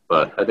me,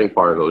 but I think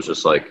part of it was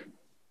just like,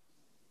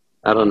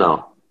 I don't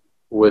know.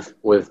 With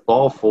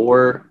Ball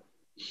 4,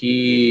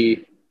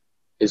 he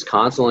is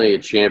constantly a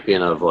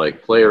champion of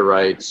like player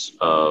rights,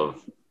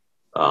 of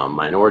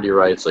minority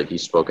rights. Like, he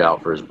spoke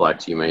out for his black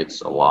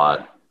teammates a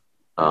lot,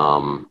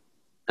 and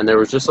there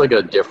was just like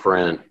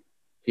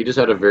he just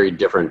had a very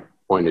different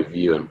point of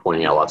view and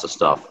pointing out lots of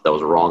stuff that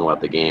was wrong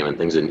about the game and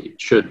things that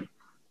should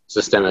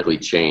systemically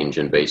change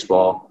in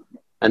baseball.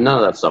 And none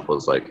of that stuff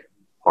was like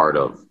part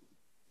of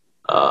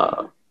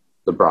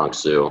the Bronx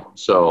Zoo.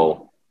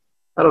 So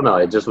I don't know.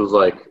 It just was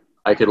like,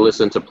 I could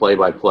listen to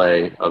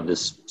play-by-play of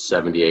this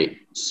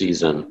 78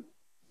 season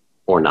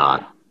or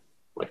not,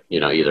 like,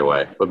 either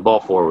way. But Ball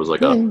 4 was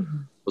like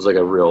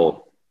a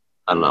real,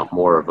 I don't know,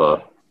 more of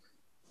a,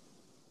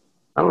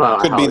 I don't know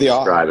how to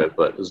describe it,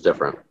 but it was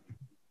different.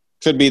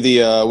 Could be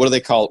the what do they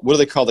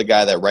call the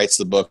guy that writes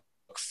the book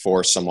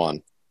for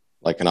someone,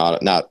 like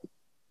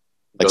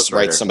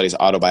writes somebody's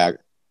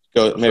autobiography?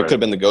 Maybe it could have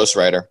been the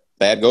ghostwriter,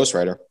 bad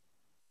ghostwriter.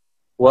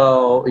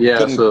 Well, yeah,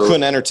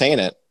 couldn't entertain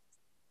it.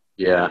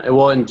 Yeah,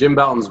 well, and Jim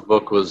Bouton's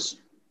book was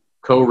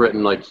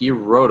co-written. Like, he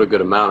wrote a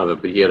good amount of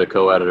it, but he had a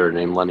co-editor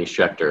named Lenny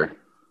Schechter,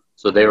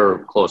 so they were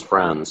close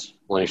friends.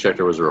 Lenny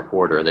Schechter was a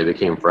reporter. They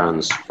became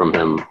friends from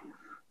him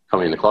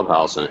coming in the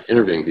clubhouse and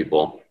interviewing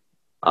people.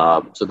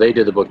 So they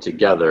did the book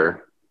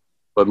together,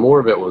 but more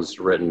of it was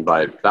written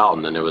by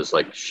Fountain, and it was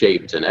like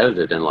shaped and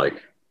edited and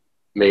like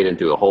made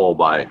into a whole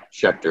by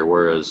Schechter.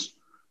 Whereas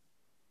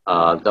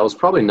that was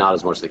probably not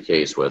as much the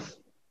case with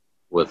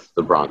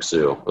the Bronx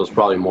Zoo. It was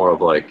probably more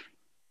of like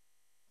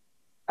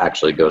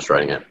actually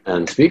ghostwriting it.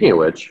 And speaking of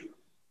which,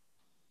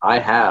 I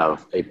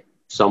have a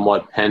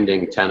somewhat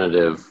pending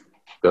tentative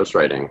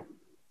ghostwriting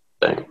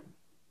thing.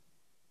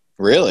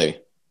 Really?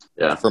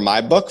 Yeah. For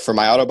my book, for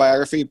my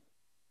autobiography?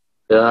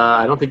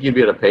 I don't think you'd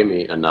be able to pay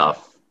me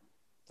enough.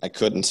 I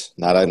couldn't.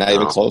 Not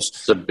even close.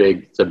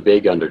 It's a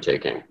big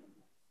undertaking,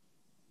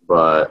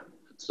 but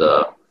it's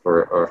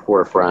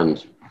for a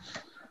friend,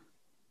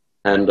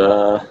 and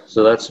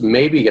so that's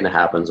maybe going to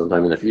happen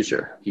sometime in the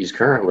future. He's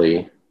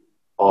currently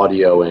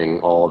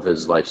audioing all of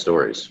his life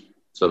stories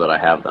so that I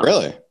have them.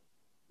 Really?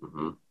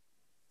 Mm-hmm.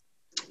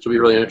 It'll be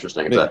really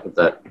interesting if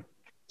that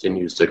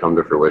continues to come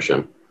to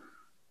fruition,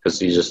 because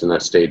he's just in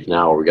that stage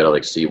now where we got to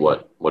like see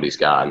what he's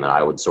got, and then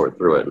I would sort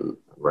through it and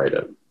write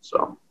it.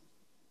 So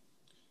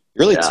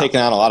you're really taking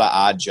on a lot of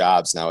odd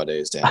jobs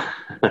nowadays, Dan.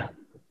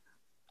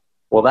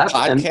 Well, that's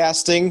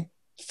podcasting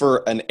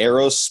for an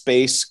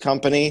aerospace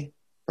company,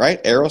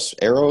 right?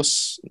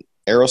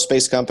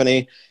 Aerospace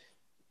company,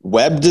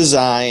 web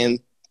design,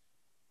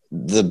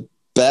 the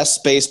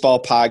best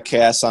baseball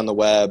podcast on the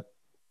web,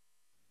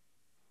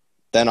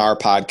 then our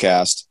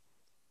podcast.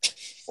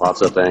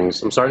 Lots of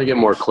things. I'm starting to get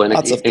more clinic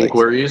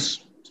inquiries.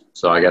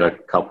 So I got a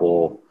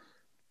couple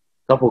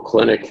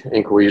clinic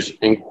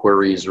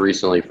inquiries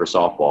recently for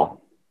softball.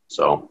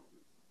 So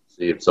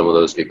see if some of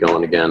those get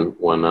going again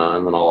when,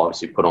 and then I'll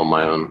obviously put on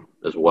my own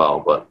as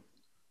well. But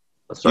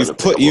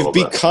you've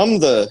become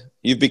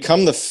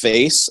the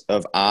face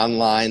of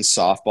online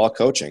softball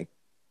coaching.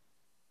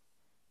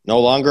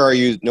 No longer are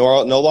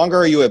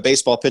you a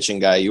baseball pitching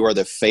guy. You are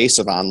the face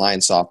of online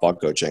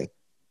softball coaching.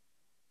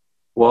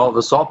 Well,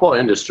 the softball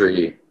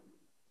industry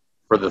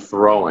for the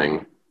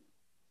throwing,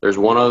 there's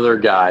one other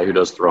guy who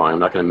does throwing. I'm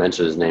not going to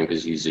mention his name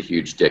because he's a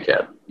huge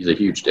dickhead.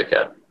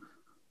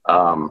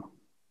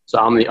 So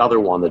I'm the other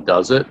one that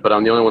does it, but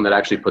I'm the only one that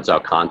actually puts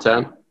out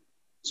content.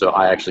 So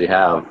I actually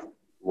have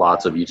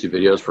lots of YouTube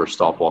videos for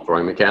softball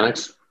throwing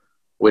mechanics,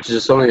 which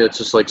is something that's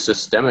just like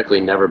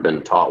systemically never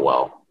been taught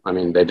well. I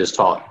mean, they just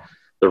taught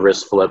the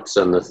wrist flips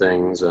and the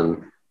things,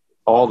 and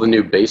all the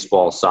new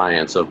baseball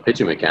science of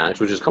pitching mechanics,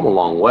 which has come a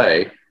long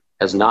way,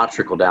 has not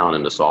trickled down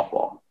into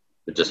softball.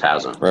 It just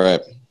hasn't. Right.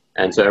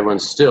 And so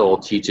everyone's still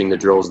teaching the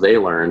drills they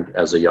learned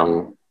as a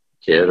young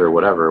kid or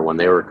whatever when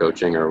they were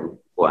coaching or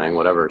playing,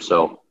 whatever.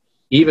 So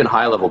even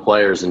high-level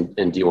players in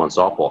D1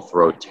 softball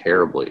throw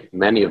terribly.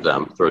 Many of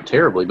them throw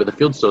terribly, but the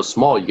field's so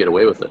small, you get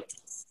away with it.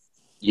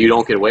 You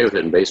don't get away with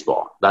it in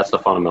baseball. That's the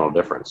fundamental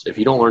difference. If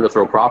you don't learn to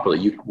throw properly,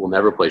 you will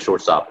never play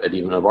shortstop at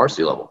even a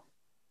varsity level.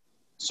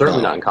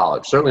 Certainly not in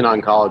college. Certainly not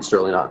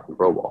in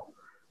pro ball.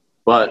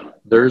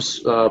 But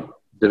there's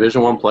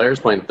Division I players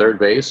playing third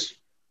base,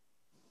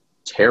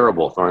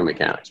 terrible throwing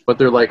mechanics. But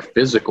they're like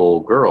physical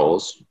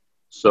girls,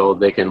 so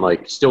they can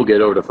like still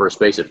get over to first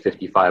base at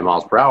 55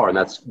 miles per hour, and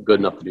that's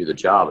good enough to do the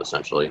job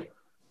essentially.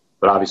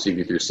 But obviously, if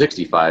you threw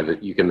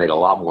 65, you can make a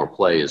lot more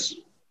plays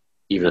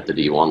even at the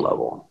D1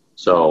 level.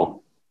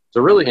 So it's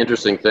a really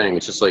interesting thing.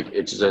 It's just like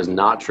it just has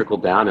not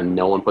trickled down, and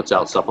no one puts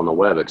out stuff on the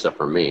web except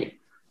for me.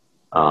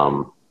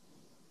 So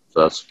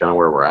that's kind of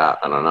where we're at.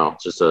 I don't know.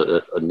 It's just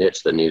a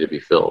niche that needed to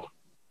be filled.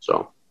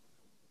 So,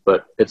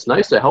 but it's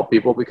nice to help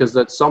people because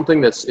that's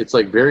something it's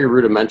like very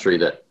rudimentary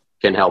that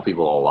can help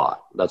people a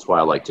lot. That's why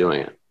I like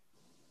doing it.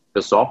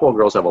 Because softball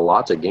girls have a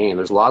lot to gain.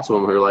 There's lots of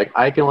them who are like,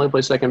 I can only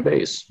play second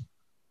base.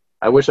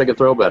 I wish I could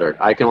throw better.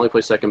 I can only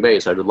play second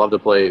base. I would love to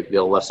play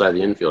the left side of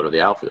the infield or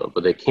the outfield,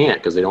 but they can't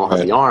because they don't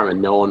have the arm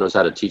and no one knows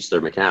how to teach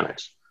their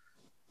mechanics.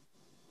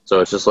 So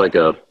it's just like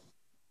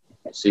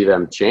see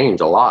them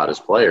change a lot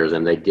as players,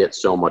 and they get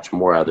so much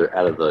more out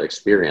of the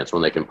experience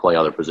when they can play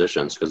other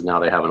positions because now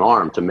they have an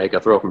arm to make a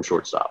throw from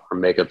shortstop or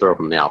make a throw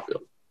from the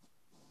outfield.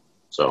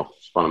 So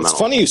it's fundamental. It's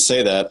funny you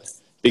say that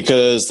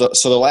because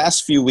the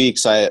last few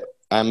weeks our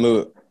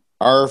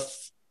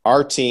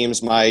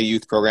teams, my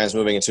youth program is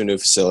moving into a new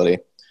facility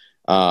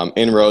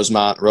in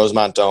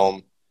Rosemont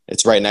Dome.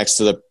 It's right next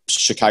to the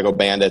Chicago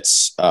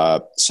Bandits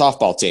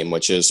softball team,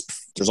 which is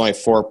there's only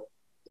 4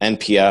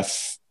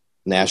 NPF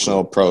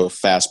National Pro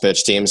Fast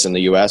Pitch teams in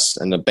the U.S.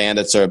 and the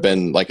Bandits have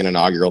been like an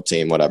inaugural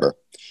team, whatever.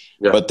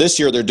 Yeah. But this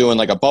year they're doing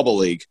like a bubble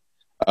league.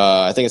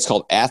 I think it's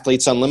called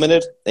Athletes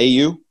Unlimited,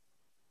 AU.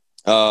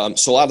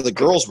 So a lot of the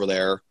girls were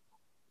there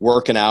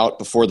working out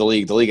before the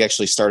league. The league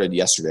actually started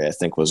yesterday, I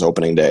think was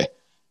opening day.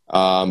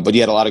 But you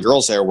had a lot of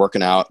girls there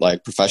working out,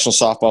 like professional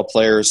softball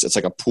players. It's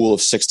like a pool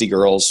of 60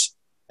 girls,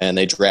 and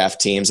they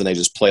draft teams, and they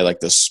just play like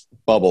this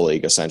bubble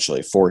league,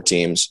 essentially, 4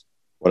 teams,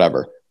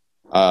 whatever.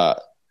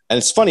 And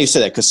it's funny you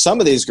say that because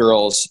some of these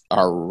girls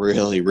are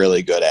really,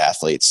 really good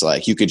athletes.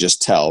 Like you could just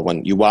tell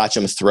when you watch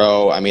them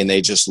throw. I mean,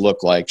 they just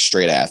look like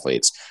straight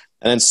athletes.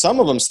 And then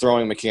some of them's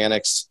throwing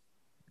mechanics,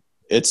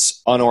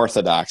 it's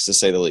unorthodox to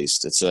say the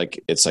least. It's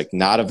like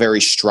not a very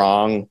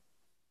strong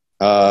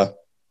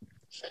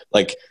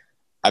like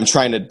I'm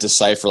trying to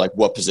decipher like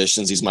what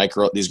positions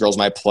these girls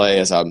might play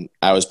as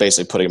I was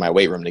basically putting my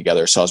weight room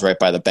together. So I was right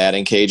by the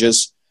batting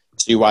cages.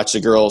 So you watch the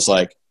girls,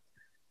 like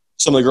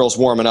some of the girls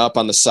warming up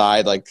on the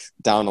side, like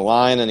down the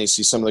line, and you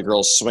see some of the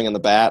girls swinging the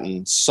bat,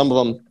 and some of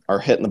them are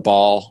hitting the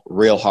ball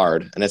real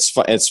hard. And it's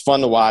fun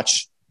to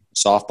watch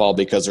softball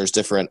because there's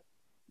different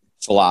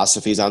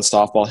philosophies on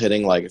softball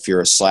hitting. Like if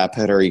you're a slap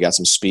hitter, you got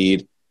some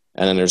speed,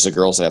 and then there's the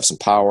girls that have some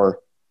power.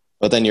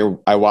 But then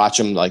I watch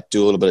them like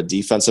do a little bit of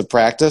defensive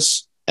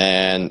practice,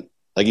 and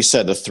like you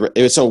said,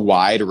 it's a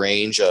wide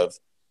range of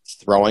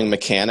throwing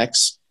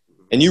mechanics,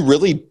 and you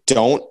really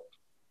don't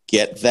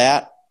get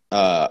that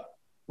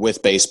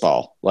with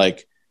baseball.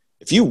 Like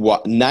if you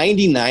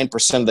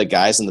 99% of the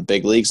guys in the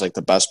big leagues, like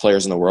the best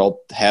players in the world,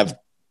 have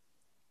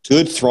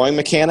good throwing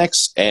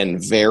mechanics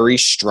and very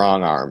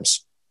strong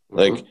arms.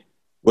 Mm-hmm. Like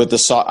with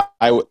the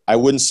I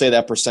wouldn't say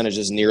that percentage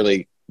is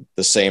nearly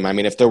the same. I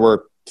mean, if there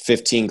were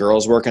 15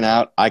 girls working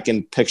out, I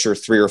can picture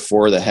 3 or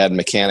 4 that had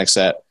mechanics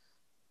that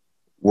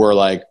were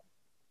like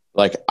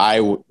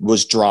I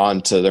was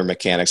drawn to their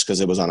mechanics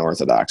because it was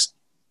unorthodox.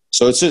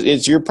 So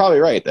you're probably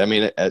right. I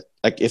mean,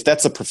 like if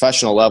that's a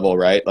professional level,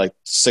 right? Like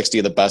 60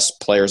 of the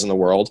best players in the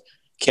world,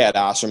 Kat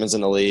Osterman's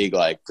in the league,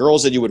 like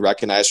girls that you would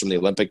recognize from the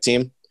Olympic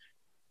team.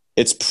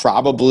 It's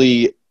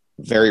probably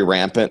very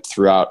rampant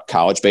throughout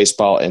college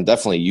baseball and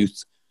definitely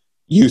youth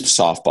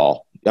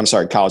softball. I'm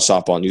sorry, college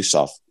softball and youth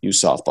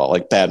softball,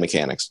 like bad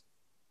mechanics.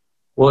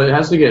 Well, it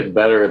has to get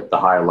better at the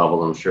higher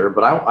level, I'm sure.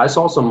 But I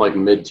saw some like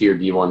mid-tier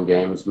D1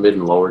 games, mid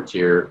and lower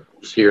tier,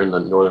 just here in the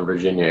Northern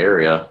Virginia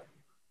area.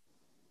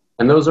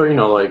 And those are,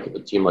 like a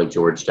team like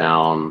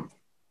Georgetown,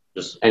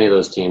 just any of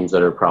those teams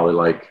that are probably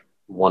like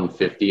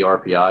 150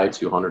 RPI,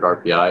 200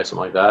 RPI,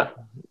 something like that.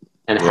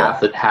 And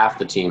half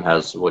the team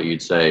has what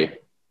you'd say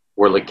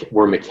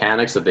were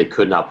mechanics that they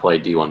could not play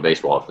D1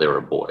 baseball if they were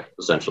a boy,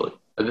 essentially.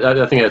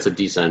 I think that's a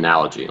decent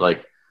analogy.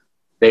 Like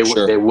they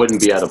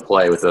wouldn't be able to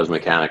play with those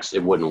mechanics.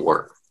 It wouldn't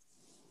work.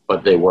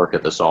 But they work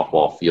at the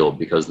softball field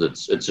because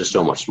it's just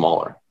so much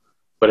smaller.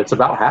 But it's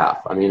about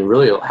half. I mean,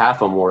 really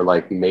half of them were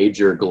like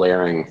major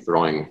glaring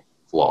throwing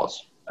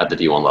flaws at the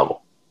D1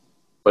 level.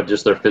 But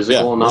just they're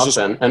physical enough.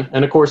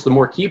 And of course, the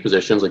more key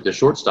positions like the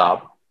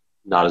shortstop,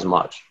 not as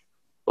much.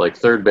 Like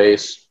third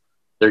base,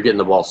 they're getting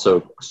the ball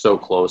so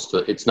close to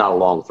it's not a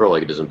long throw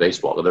like it is in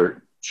baseball.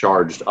 They're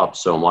charged up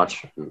so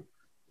much. And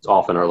it's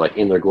often are like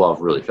in their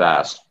glove really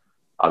fast.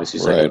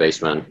 Obviously, second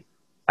baseman,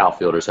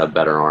 outfielders have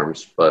better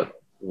arms, but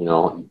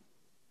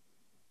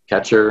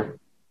catcher,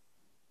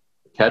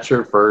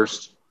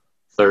 first,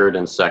 third,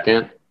 and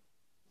second,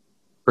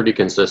 pretty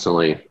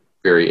consistently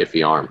very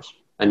iffy arms.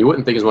 And you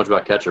wouldn't think as much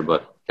about catcher,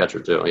 but catcher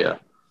too, yeah.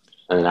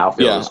 And then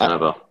outfield is kind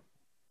of a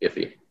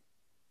iffy.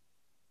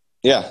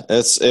 Yeah,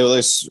 it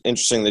was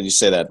interesting that you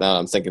say that. Now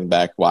I'm thinking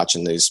back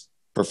watching these.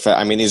 These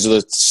are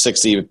the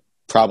 60,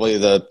 probably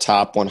the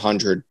top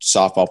 100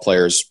 softball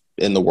players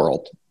in the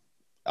world,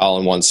 all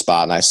in one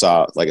spot. And I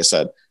saw, like I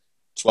said,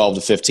 12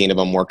 to 15 of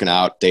them working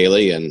out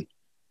daily, and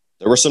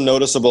there were some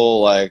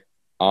noticeable like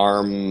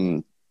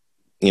arm,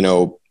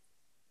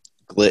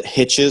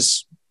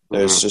 hitches.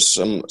 There's just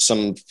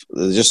some.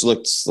 It just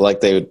looked like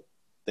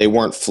they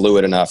weren't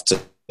fluid enough to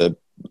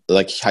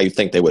like how you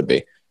think they would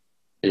be.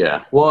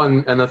 Yeah, well,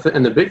 and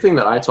the big thing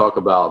that I talk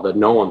about that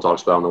no one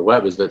talks about on the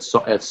web is that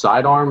at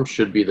sidearm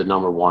should be the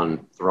number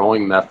one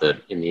throwing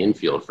method in the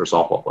infield for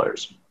softball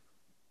players.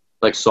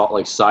 Like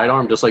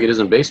sidearm, just like it is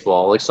in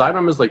baseball. Like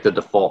sidearm is like the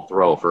default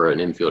throw for an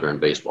infielder in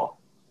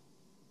baseball.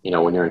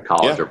 When you're in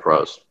college or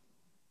pros.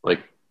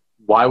 Like,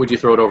 why would you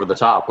throw it over the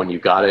top when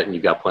you've got it and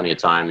you've got plenty of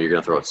time? You're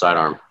going to throw it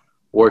sidearm.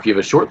 Or if you have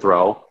a short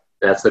throw,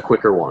 that's the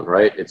quicker one,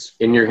 right? It's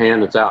in your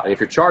hand, it's out. And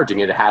if you're charging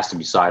it, it has to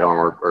be sidearm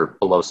or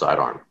below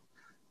sidearm.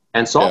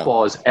 And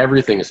softball is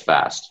everything is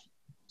fast.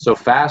 So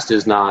fast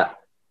is not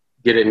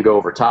get it and go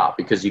over top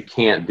because you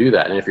can't do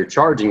that. And if you're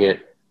charging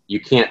it, you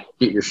can't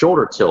get your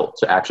shoulder tilt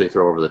to actually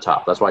throw over the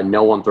top. That's why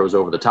no one throws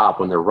over the top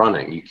when they're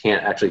running. You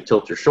can't actually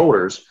tilt your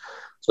shoulders.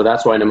 So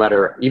that's why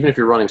even if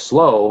you're running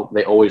slow,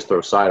 they always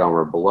throw sidearm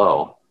or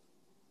below.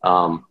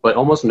 But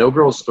almost no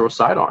girls throw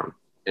sidearm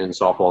in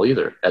softball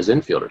either as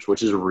infielders,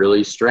 which is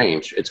really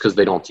strange. It's because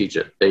they don't teach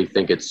it. They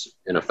think it's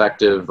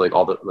ineffective.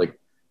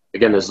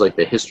 Again, this is like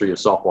the history of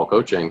softball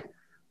coaching.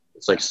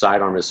 It's like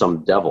sidearm is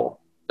some devil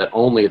that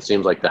only it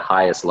seems like the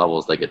highest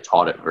levels they get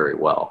taught it very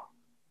well.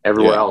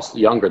 Everywhere else,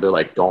 younger, they're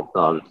like,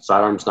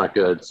 sidearm's not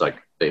good. It's like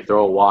they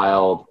throw it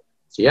wild.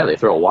 So yeah, they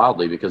throw it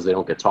wildly because they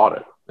don't get taught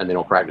it and they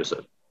don't practice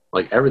it.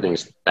 Like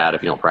everything's bad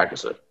if you don't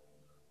practice it.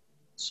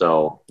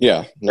 So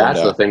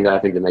that's the thing that I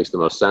think that makes the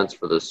most sense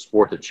for the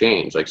sport to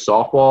change. Like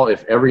softball,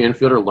 if every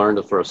infielder learned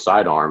to throw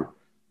sidearm,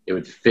 it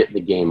would fit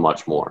the game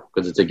much more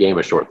because it's a game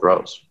of short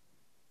throws.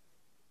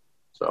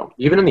 So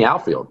even in the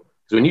outfield,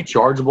 because when you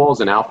charge the ball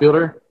as an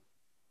outfielder,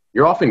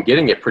 you're often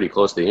getting it pretty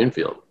close to the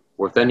infield.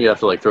 Where then you have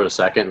to like throw to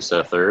second instead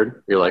of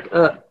third. You're like,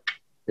 here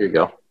you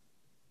go.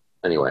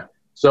 Anyway,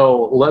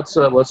 so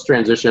let's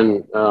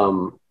transition.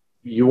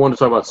 You want to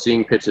talk about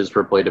seeing pitches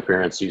per plate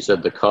appearance. You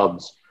said the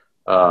Cubs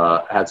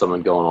had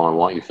something going on.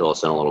 Why don't you fill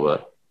us in a little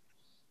bit?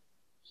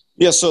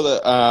 Yeah, so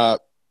I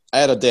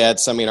had a dad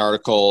send me an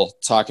article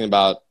talking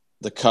about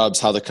the Cubs,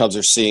 how the Cubs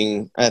are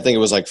seeing, I think it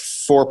was like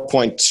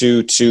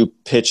 4.22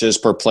 pitches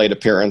per plate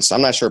appearance.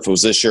 I'm not sure if it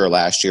was this year or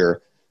last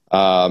year.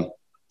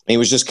 He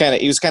was kind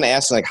of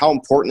asking like, how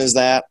important is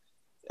that?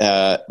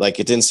 Like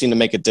it didn't seem to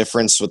make a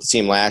difference with the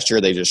team last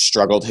year. They just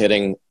struggled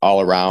hitting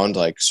all around.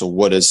 Like, so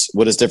what is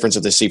difference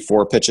if they see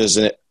 4 pitches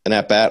in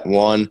at bat,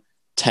 1,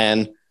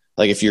 10?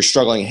 Like if you're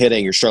struggling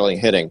hitting, you're struggling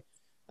hitting.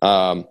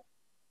 And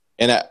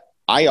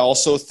I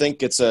also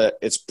think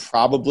it's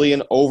probably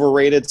an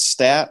overrated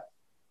stat,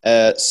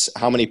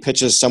 how many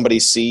pitches somebody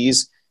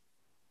sees.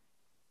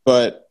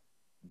 But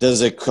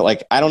does it,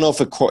 like, I don't know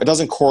if it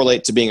doesn't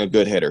correlate to being a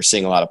good hitter,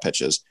 seeing a lot of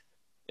pitches.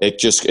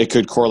 It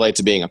could correlate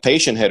to being a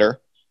patient hitter.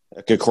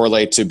 It could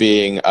correlate to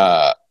being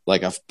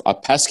like a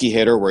pesky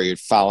hitter where you're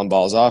fouling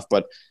balls off.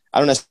 But I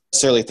don't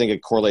necessarily think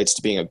it correlates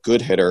to being a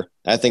good hitter.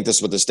 I think this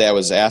is what this dad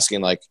was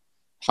asking, like,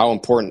 how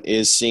important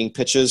is seeing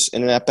pitches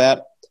in an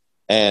at-bat?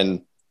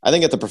 And I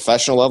think at the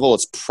professional level,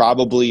 it's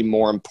probably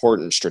more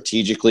important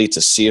strategically to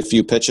see a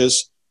few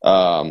pitches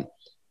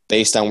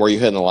based on where you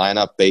hit in the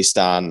lineup, based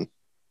on,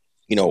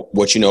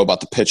 what you know about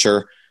the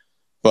pitcher.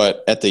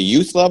 But at the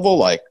youth level,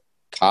 like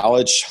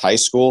college, high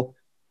school,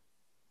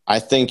 I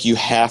think you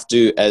have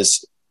to,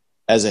 as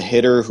a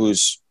hitter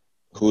who's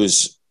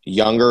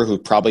younger, who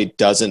probably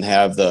doesn't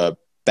have the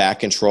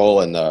back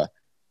control and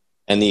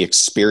the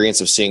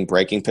experience of seeing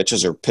breaking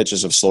pitches or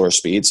pitches of slower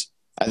speeds,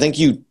 I think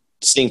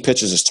seeing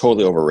pitches is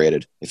totally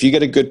overrated. If you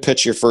get a good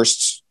pitch, the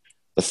first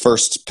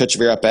pitch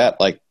of your at bat,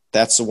 like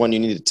that's the one you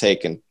need to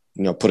take and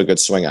put a good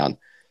swing on.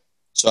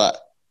 So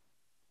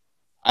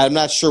I'm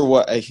not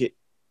sure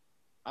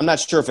I'm not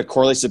sure if it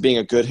correlates to being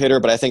a good hitter,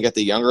 but I think at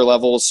the younger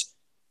levels,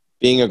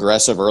 being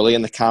aggressive early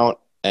in the count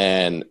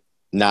and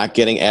not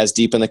getting as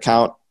deep in the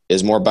count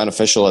is more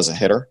beneficial as a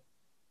hitter.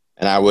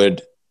 And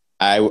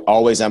I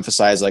always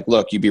emphasize, like,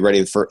 look, you be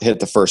ready to hit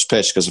the first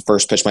pitch because the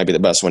first pitch might be the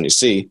best one you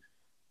see.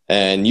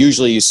 And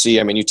usually you see,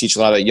 you teach a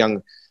lot of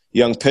young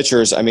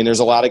pitchers. There's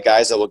a lot of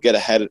guys that will get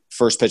ahead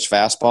first pitch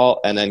fastball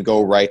and then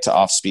go right to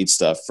off speed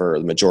stuff for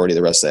the majority of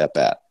the rest of that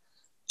bat.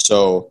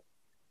 So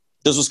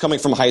this was coming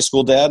from a high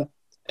school dad.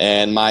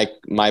 And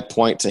my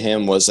point to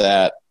him was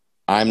that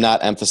I'm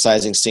not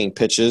emphasizing seeing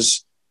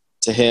pitches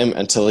to him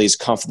until he's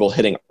comfortable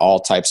hitting all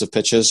types of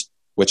pitches,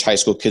 which high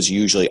school kids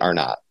usually are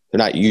not.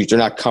 They're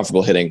not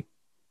comfortable hitting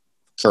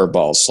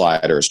curveballs,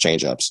 sliders,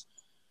 changeups.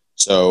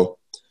 So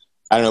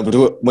I don't know,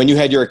 but when you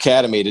had your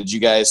academy, did you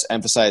guys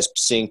emphasize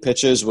seeing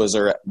pitches? Is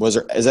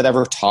that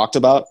ever talked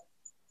about?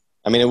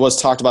 It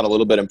was talked about a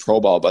little bit in pro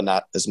ball, but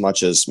not as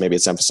much as maybe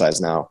it's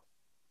emphasized now.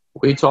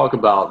 We talk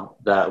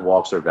about that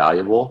walks are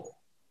valuable.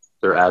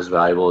 They're as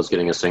valuable as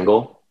getting a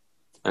single,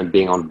 and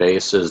being on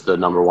base is the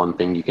number one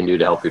thing you can do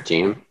to help your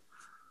team.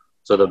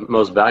 So the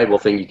most valuable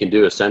thing you can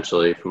do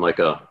essentially from like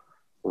a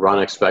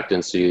run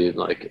expectancy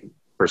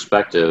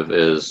perspective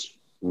is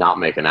not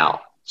make an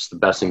out. It's the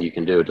best thing you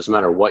can do. It doesn't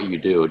matter what you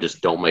do,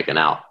 just don't make an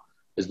out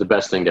is the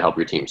best thing to help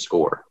your team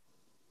score.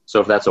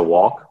 So if that's a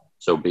walk,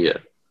 so be it.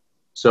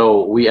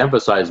 So we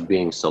emphasize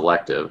being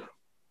selective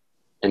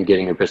and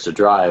getting your pitch to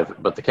drive.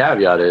 But the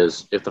caveat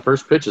is if the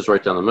first pitch is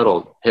right down the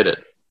middle, hit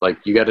it. Like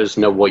you got to just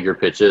know what your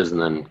pitch is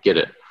and then get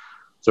it.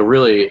 So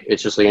really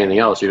it's just like anything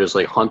else. You're just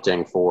like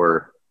hunting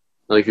for,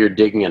 like if you're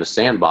digging in a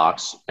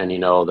sandbox and you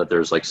know that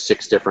there's like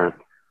 6 different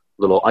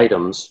little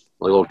items,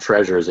 like little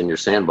treasures in your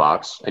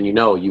sandbox, and you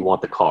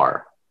want the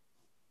car.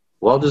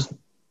 Well, just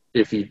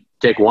if you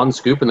take one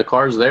scoop and the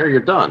car's there,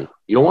 you're done.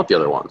 You don't want the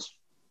other ones.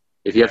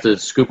 If you have to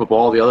scoop up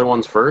all the other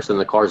ones first and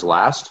the car's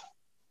last,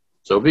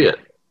 so be it.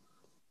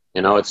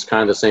 It's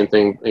kind of the same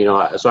thing.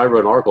 So I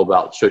wrote an article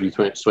about should you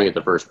swing at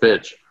the first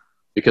pitch,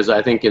 because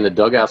I think in the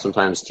dugout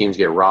sometimes teams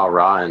get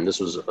rah-rah, and this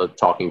was a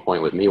talking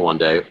point with me one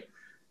day.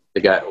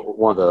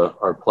 One of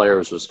our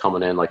players was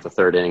coming in like the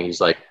 3rd inning.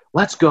 He's like,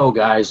 let's go,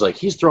 guys. Like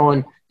he's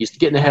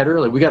getting ahead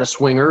early. We got to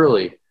swing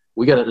early.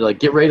 We got to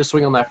get ready to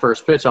swing on that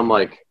first pitch. I'm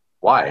like,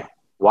 why?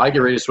 Why get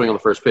ready to swing on the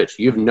first pitch?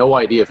 You have no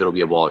idea if it'll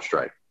be a ball or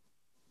strike.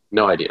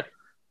 No idea.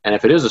 And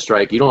if it is a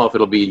strike, you don't know if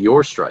it'll be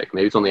your strike.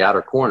 Maybe it's on the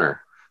outer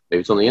corner.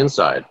 Maybe it's on the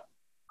inside.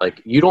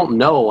 Like you don't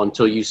know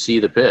until you see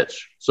the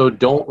pitch. So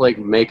don't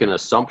make an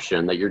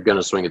assumption that you're going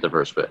to swing at the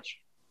first pitch.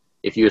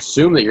 If you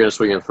assume that you're going to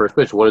swing at the first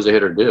pitch, what does a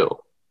hitter do?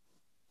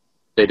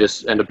 They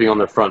just end up being on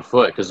their front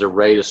foot because they're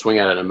ready to swing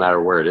at it no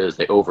matter where it is.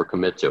 They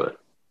overcommit to it.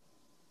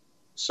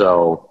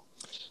 So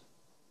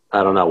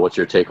I don't know. What's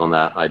your take on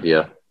that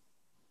idea?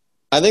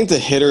 I think the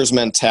hitter's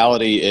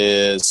mentality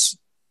is,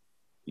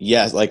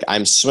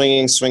 I'm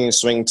swinging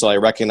until I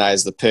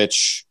recognize the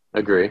pitch.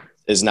 Agree.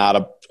 Is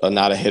not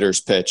a hitter's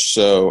pitch.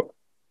 So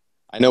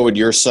I know what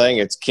you're saying.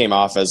 It came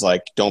off as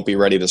don't be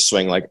ready to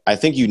swing. I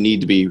think you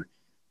need to be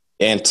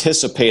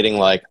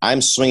anticipating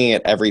I'm swinging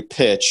at every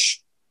pitch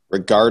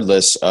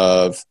regardless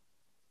of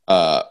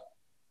where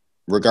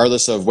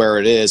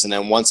it is. And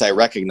then once I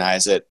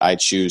recognize it, I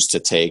choose to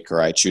take,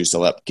 or I choose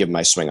to give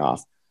my swing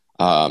off.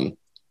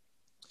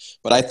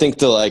 But I think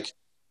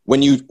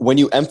when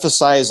you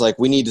emphasize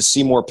we need to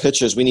see more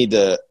pitches, we need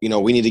to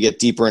get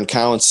deeper in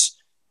counts.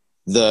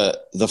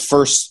 the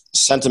first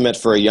sentiment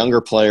for a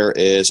younger player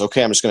is,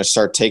 okay, I'm just going to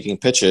start taking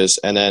pitches.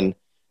 And then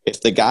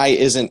if the guy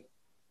is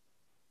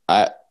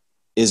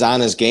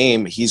on his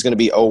game, he's going to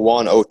be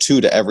 0-1,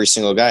 0-2 to every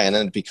single guy. And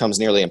then it becomes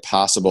nearly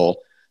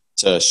impossible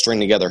to string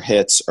together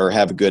hits or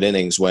have good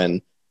innings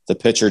when the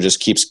pitcher just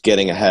keeps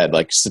getting ahead.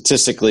 Like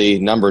statistically,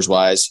 numbers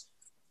wise,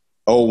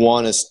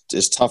 0-1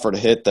 is tougher to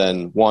hit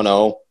than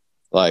 1-0,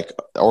 like,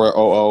 or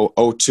 0-0.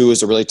 0-2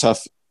 is a really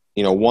tough,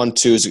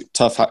 1-2 is a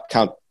tough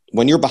count.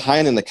 When you're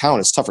behind in the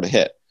count, it's tougher to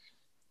hit.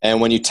 And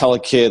when you tell a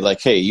kid,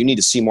 like, hey, you need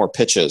to see more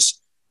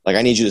pitches, like,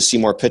 I need you to see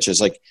more pitches.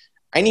 Like,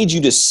 I need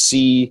you to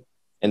see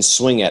and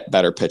swing at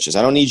better pitches.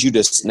 I don't need you to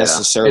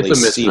necessarily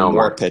see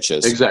more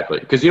pitches.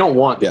 Exactly. Because you don't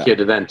want the kid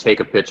to then take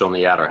a pitch on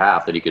the outer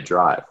half that he could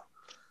drive.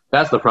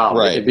 That's the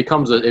problem. Right. It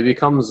becomes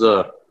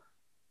a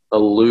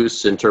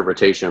loose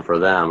interpretation for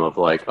them of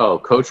like, oh,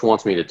 coach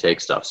wants me to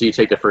take stuff. So you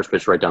take the first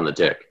pitch right down the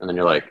dick. And then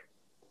you're like,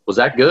 was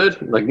that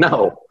good? Like,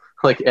 no.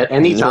 Like at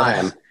any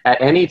time,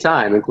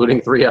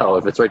 including 3-0,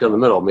 if it's right down the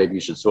middle, maybe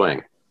you should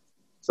swing.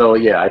 So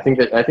yeah, I think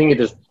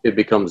it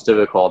becomes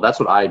difficult. That's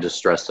what I just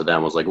stressed to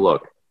them was like,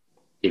 look,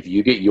 if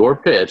you get your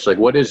pitch, like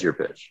what is your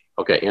pitch?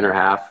 Okay, inner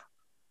half.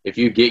 If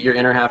you get your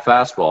inner half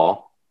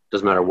fastball,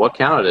 doesn't matter what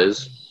count it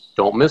is,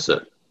 don't miss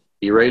it.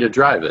 Be ready to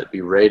drive it.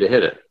 Be ready to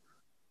hit it.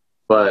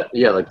 But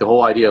yeah, like the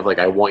whole idea of like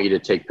I want you to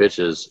take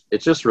pitches,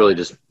 it's just really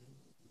just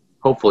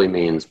hopefully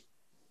means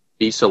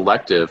be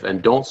selective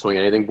and don't swing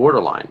anything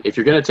borderline. If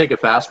you're going to take a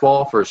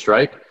fastball for a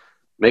strike,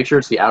 make sure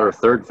it's the outer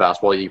third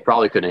fastball. You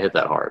probably couldn't hit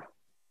that hard.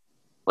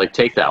 Like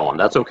take that one.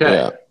 That's okay.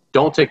 Yeah.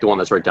 Don't take the one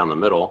that's right down the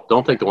middle.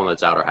 Don't take the one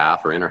that's outer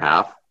half or inner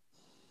half.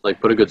 Like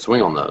put a good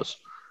swing on those.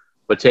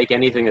 But take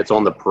anything that's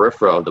on the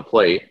periphery of the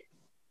plate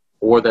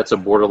or that's a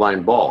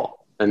borderline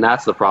ball. And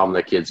that's the problem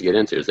that kids get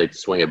into is they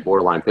swing at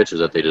borderline pitches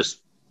that they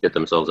just get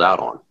themselves out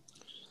on.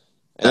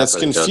 And that's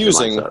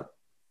confusing.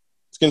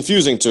 It's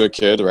confusing to a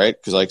kid, right?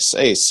 Because like,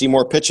 hey, see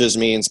more pitches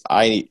means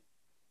I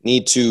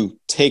need to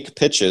take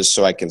pitches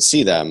so I can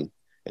see them.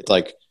 It's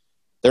like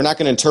they're not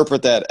going to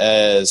interpret that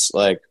as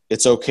like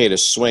it's okay to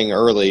swing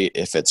early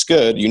if it's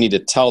good. You need to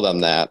tell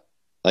them that.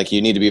 Like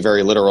you need to be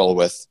very literal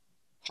with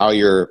how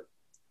you're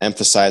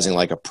emphasizing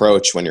like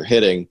approach when you're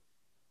hitting.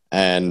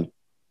 And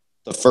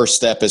the first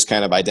step is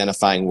kind of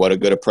identifying what a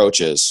good approach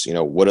is.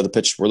 What are the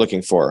pitches we're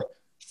looking for?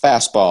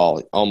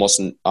 Fastball almost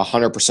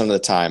 100% of the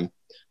time.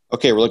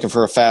 Okay, we're looking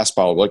for a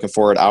fastball. We're looking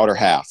for an outer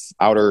half,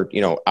 outer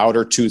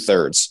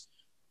 2/3.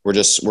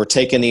 We're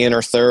taking the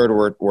inner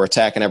third. We're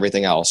attacking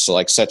everything else. So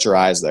like set your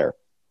eyes there.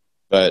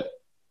 But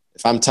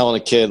if I'm telling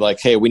a kid like,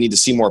 hey, we need to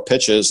see more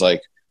pitches,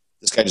 like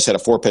this guy just had a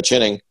 4-pitch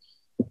inning.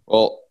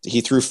 Well, he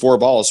threw 4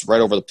 balls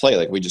right over the plate.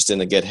 Like we just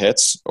didn't get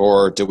hits,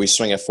 or did we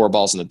swing at 4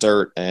 balls in the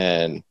dirt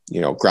and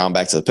ground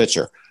back to the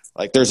pitcher?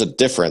 Like there's a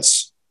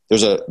difference.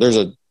 There's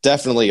a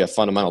definitely a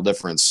fundamental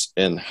difference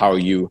in how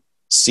you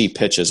see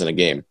pitches in a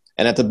game.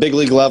 And at the big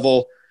league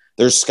level,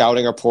 there's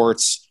scouting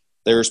reports,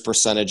 there's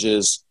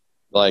percentages.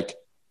 Like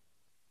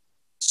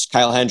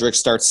Kyle Hendricks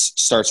starts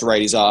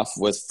righties off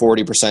with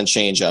 40%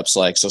 changeups.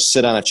 Like, so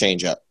sit on a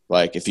changeup.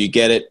 Like if you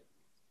get it,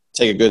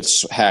 take a good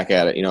hack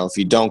at it. If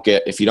you don't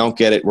get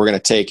it, we're going to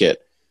take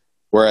it.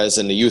 Whereas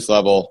in the youth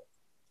level,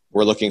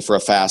 we're looking for a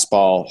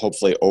fastball,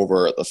 hopefully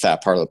over the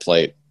fat part of the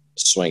plate,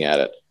 swing at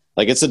it.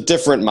 Like it's a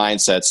different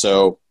mindset.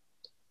 So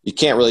you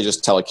can't really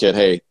just tell a kid,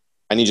 hey,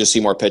 I need you to see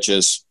more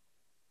pitches.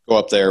 Go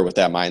up there with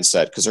that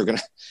mindset because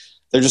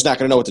they're just not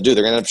going to know what to do.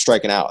 They're going to end up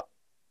striking out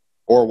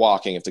or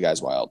walking if the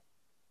guy's wild.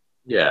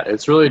 Yeah,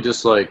 it's really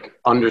just like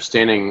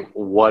understanding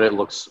what it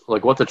looks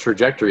like, what the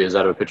trajectory is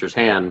out of a pitcher's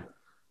hand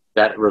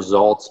that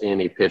results in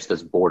a pitch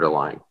that's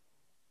borderline.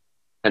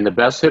 And the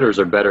best hitters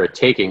are better at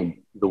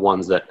taking the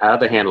ones that out of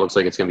the hand it looks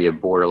like it's going to be a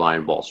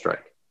borderline ball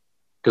strike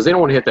because they don't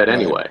want to hit that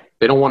anyway.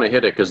 They don't want to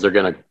hit it because they're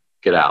going to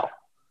get out.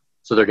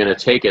 So they're going to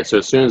take it. So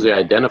as soon as they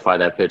identify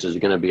that pitch is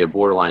going to be a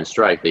borderline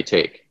strike, they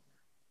take.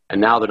 And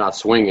now they're not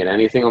swinging at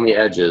anything on the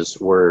edges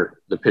where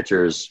the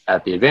pitcher's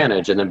at the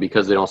advantage. And then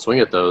because they don't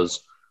swing at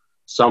those,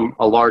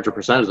 a larger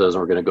percentage of those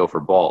are going to go for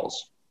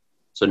balls.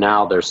 So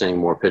now they're seeing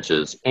more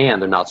pitches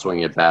and they're not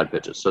swinging at bad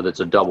pitches. So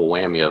that's a double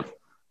whammy of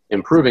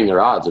improving their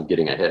odds of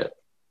getting a hit.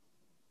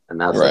 And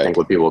that's, I think,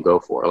 what people go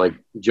for. Like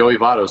Joey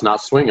Votto's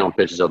not swinging on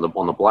pitches on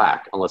the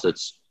black unless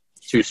it's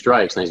 2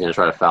 strikes and he's going to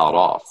try to foul it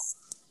off.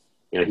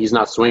 He's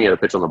not swinging at a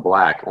pitch on the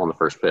black on the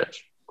first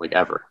pitch, like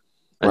ever.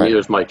 And neither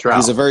is Mike Trout.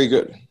 He's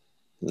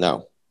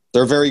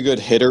they're very good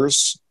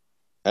hitters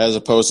as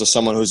opposed to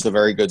someone who's a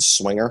very good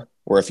swinger,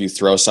 where if you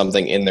throw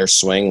something in their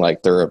swing,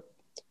 like they're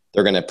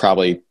going to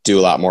probably do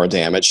a lot more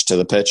damage to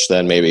the pitch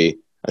than maybe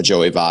a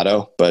Joey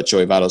Votto. But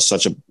Joey Votto is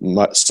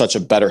such a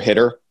better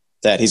hitter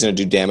that he's going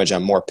to do damage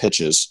on more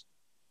pitches.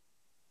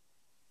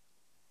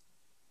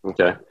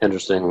 Okay,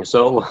 interesting.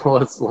 So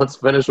let's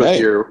finish with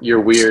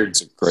your weird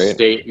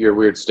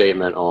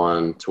statement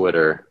on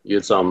Twitter. You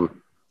had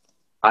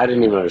I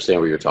didn't even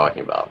understand what you were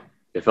talking about.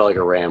 It felt like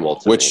a ramble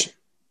to me.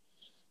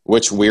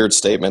 Which weird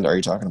statement are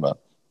you talking about?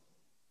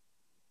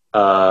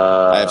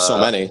 I have so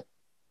many.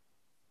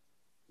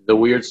 The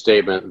weird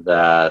statement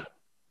that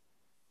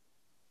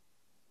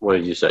What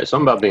did you say?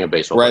 Something about being a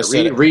baseball Where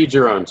player. Read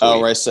your own tweet.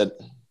 Oh, where I said,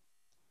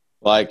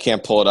 well, I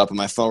can't pull it up on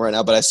my phone right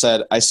now, but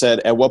I said,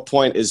 at what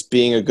point is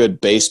being a good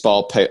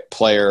baseball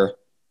player,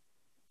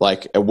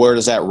 like, where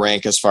does that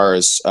rank as far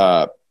as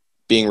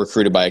being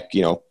recruited by,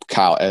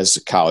 as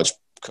a college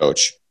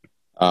coach?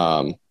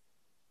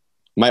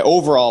 My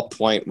overall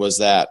point was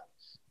that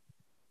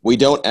we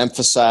don't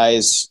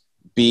emphasize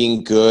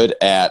being good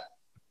at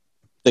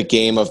the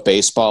game of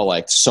baseball,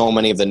 like so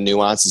many of the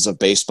nuances of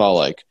baseball.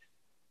 Like,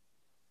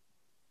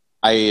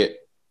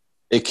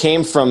 it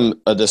came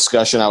from a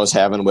discussion I was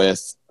having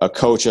with a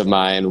coach of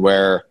mine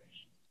where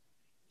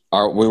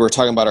we were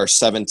talking about our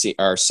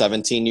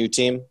 16U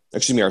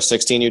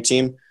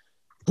team,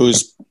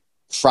 who's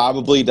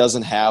probably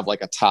doesn't have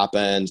like a top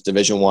end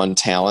Division I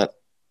talent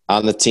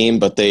on the team,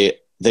 but they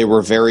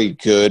were very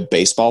good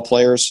baseball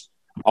players.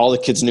 All the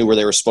kids knew where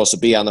they were supposed to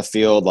be on the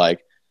field.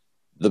 Like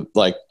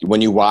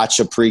when you watch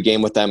a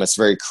pregame with them, it's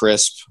very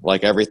crisp.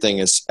 Like everything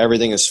is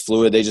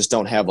fluid. They just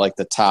don't have like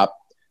the top,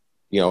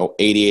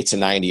 88 to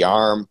 90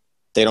 arm.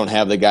 They don't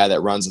have the guy that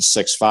runs a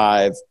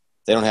 6'5".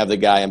 They don't have the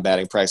guy in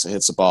batting practice that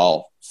hits the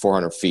ball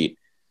 400 feet.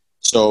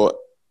 So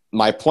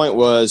my point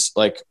was,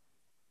 like,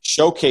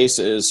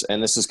 showcases,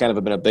 and this has kind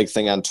of been a big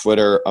thing on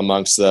Twitter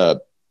amongst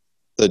the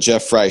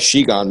Jeff Fry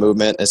Shigon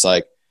movement. It's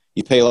like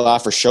you pay a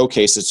lot for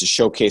showcases to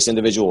showcase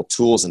individual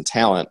tools and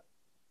talent,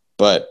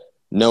 but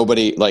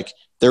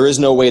there is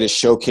no way to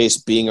showcase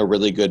being a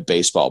really good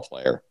baseball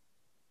player.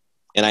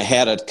 And I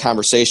had a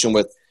conversation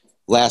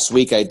last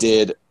week. I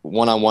did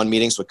one-on-one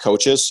meetings with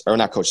coaches, or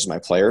not coaches, my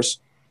players.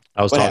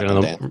 I was talking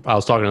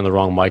to the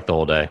wrong mic the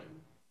whole day.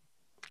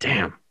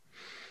 Damn.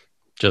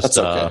 That's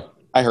okay.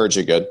 I heard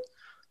you good.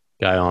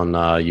 Guy on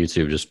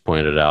YouTube just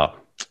pointed it out.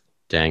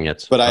 Dang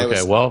it. But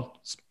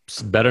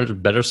it's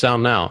better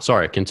sound now.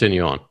 Sorry,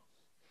 continue on.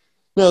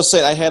 No,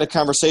 I had a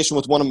conversation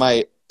with one of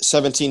my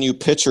 17U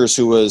pitchers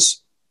he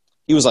was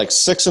like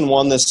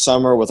 6-1 this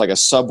summer with like a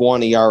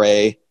sub-1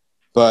 ERA,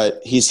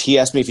 but he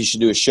asked me if he should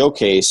do a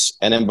showcase.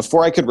 And then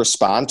before I could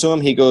respond to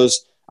him, he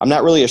goes, I'm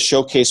not really a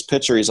showcase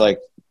pitcher. He's like,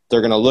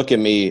 they're going to look at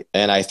me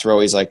and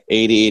he's like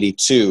 80,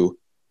 82.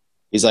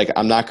 He's like,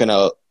 I'm not going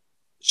to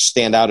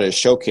stand out at a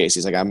showcase.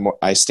 He's like,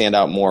 I stand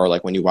out more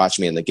like when you watch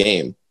me in the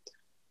game.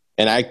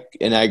 And I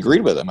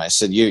agreed with him. I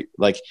said,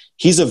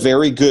 he's a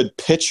very good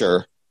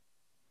pitcher,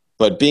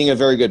 but being a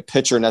very good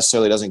pitcher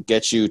necessarily doesn't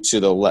get you to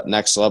the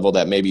next level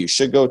that maybe you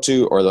should go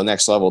to, or the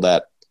next level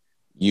that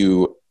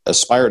you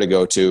aspire to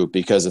go to,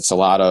 because it's a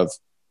lot of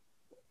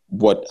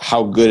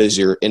how good is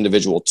your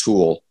individual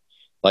tool.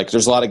 Like,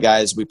 there's a lot of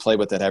guys we play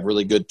with that have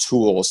really good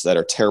tools that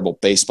are terrible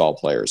baseball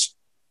players,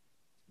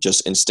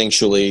 just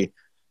instinctually,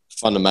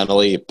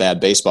 fundamentally bad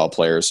baseball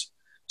players.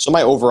 So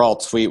my overall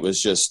tweet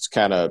was just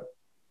kind of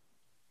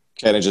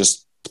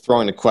just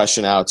throwing a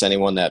question out to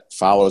anyone that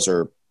follows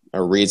or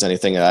reads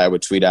anything that I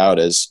would tweet out,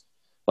 is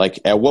like,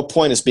 at what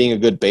point is being a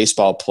good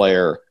baseball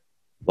player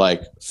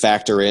like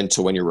factor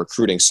into when you're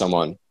recruiting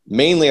someone,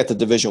 mainly at the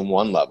Division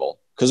I level?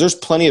 Because there's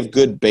plenty of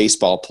good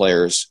baseball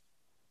players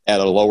at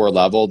a lower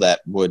level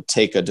that would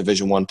take a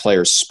Division I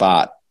player's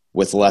spot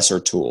with lesser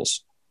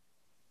tools.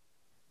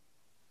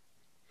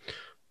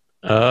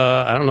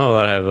 I don't know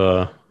that I have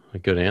a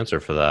good answer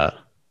for that,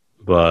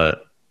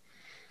 but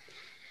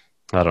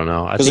I don't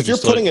know. Because if you're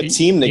putting a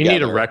team together,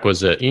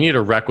 you need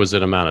a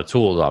requisite amount of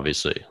tools,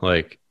 obviously.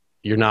 Like,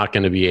 you're not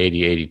going to be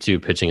 80, 82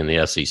 pitching in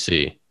the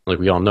SEC. Like,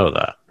 we all know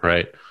that,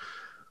 right?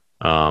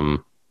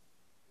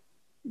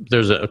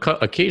 There's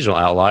occasional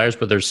outliers,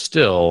 but there's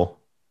still,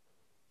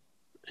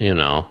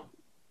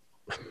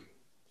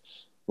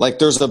 like,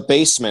 there's a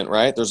basement,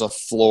 right? There's a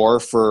floor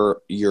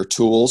for your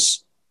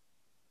tools.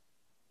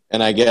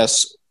 And I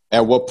guess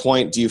at what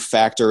point do you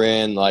factor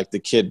in like the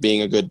kid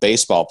being a good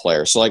baseball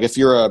player? So like if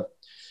you're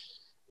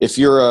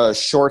a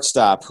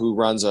shortstop who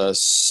runs a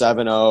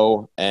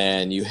 7-0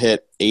 and you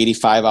hit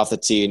 85 off the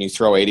tee and you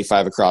throw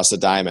 85 across the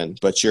diamond,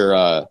 but you're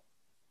a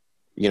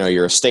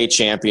state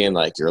champion,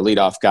 like you're a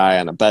leadoff guy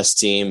on the best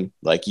team,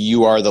 like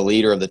you are the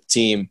leader of the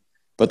team,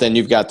 but then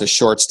you've got the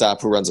shortstop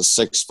who runs a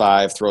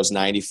 6'5", throws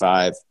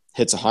 95,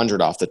 hits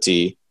 100 off the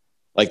tee.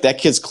 Like, that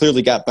kid's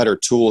clearly got better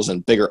tools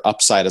and bigger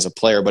upside as a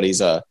player, but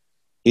he's a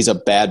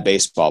bad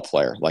baseball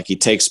player. Like, he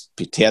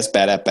has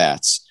bad at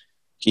bats.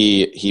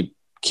 He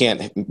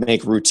can't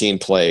make routine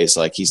plays.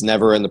 Like, he's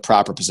never in the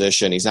proper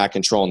position. He's not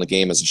controlling the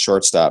game as a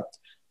shortstop.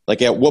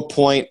 Like, at what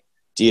point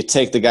do you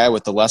take the guy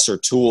with the lesser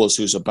tools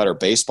who's a better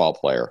baseball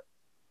player?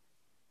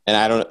 And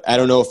I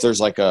don't know if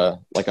there's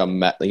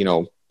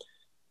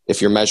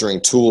if you're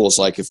measuring tools,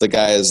 like if the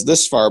guy is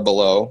this far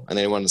below, and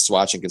anyone that's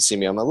watching can see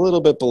me, I'm a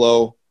little bit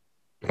below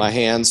my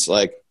hands.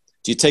 Like,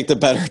 do you take the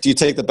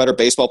better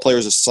baseball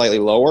players is slightly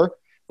lower?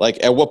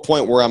 Like, at what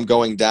point where I'm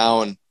going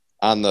down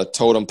on the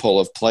totem pole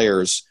of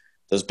players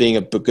does being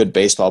a good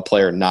baseball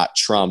player not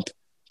trump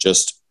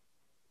just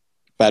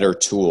better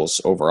tools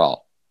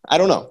overall? I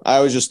don't know. I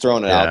was just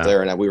throwing it out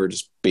there, and we were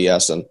just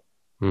BSing.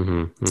 I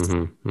don't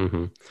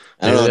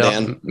know,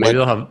 Dan. Maybe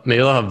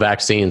they'll have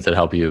vaccines that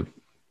help you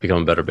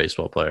become a better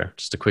baseball player.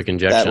 Just a quick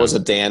injection. That was a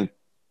Dan.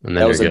 And then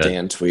that was a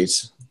Dan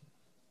tweet.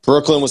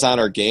 Brooklyn was on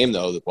our game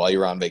though while you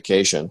were on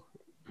vacation.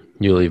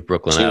 You leave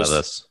Brooklyn out of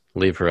this.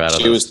 Leave her out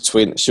of this.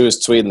 She was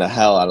tweeting the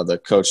hell out of the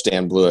Coach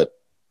Dan Blewett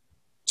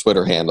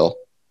Twitter handle.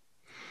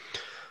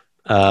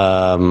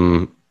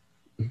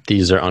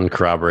 These are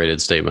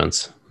uncorroborated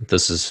statements.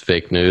 This is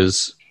fake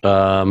news.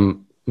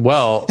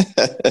 Well,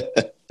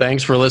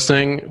 thanks for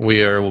listening.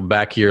 We are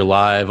back here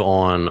live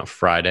on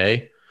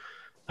Friday.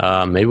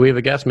 Maybe we have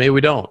a guest. Maybe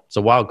we don't. It's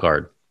a wild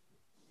card.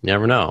 You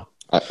never know.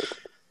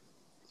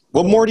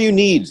 What more do you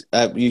need?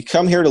 You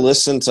come here to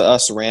listen to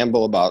us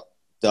ramble about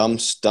dumb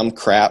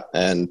crap,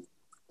 and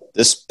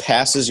this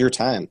passes your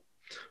time.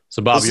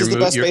 So, Bob, this is the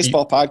best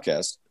baseball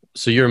podcast.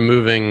 So you're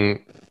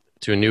moving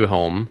to a new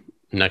home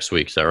next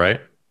week. Is that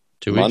right?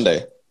 2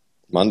 weeks?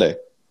 Monday.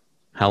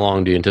 How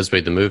long do you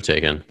anticipate the move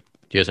taking? Do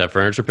you guys have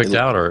furniture picked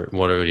out, or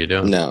what are you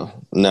doing? No.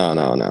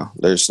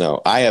 There's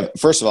no.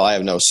 First of all, I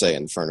have no say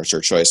in furniture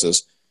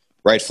choices,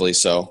 rightfully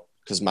so,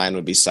 because mine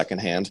would be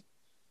secondhand.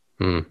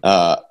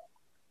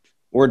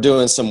 We're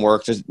doing some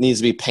work that needs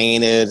to be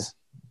painted.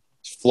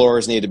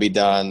 Floors need to be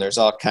done. There's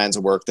all kinds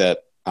of work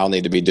that I'll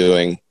need to be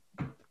doing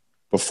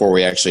before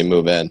we actually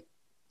move in.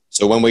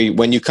 So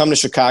when you come to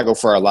Chicago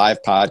for our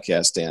live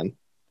podcast, Dan,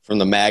 from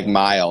the Mag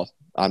Mile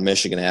on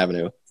Michigan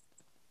Avenue,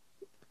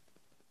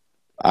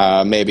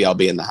 maybe I'll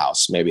be in the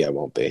house. Maybe I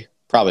won't be.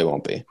 Probably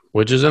won't be.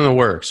 Which is in the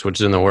works.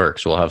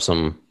 We'll have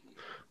some.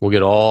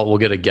 We'll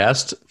get a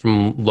guest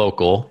from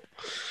local.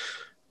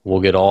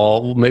 Maybe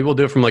we'll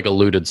do it from like a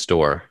looted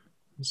store.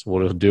 So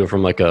we'll do it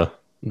from like the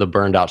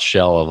burned out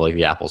shell of like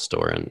the Apple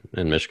store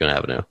in Michigan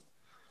Avenue.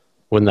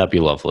 Wouldn't that be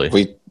lovely?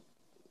 We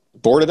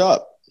boarded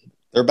up.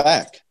 They're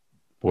back.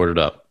 Boarded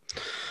up.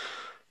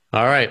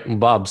 All right,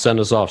 Bob, send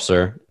us off,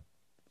 sir.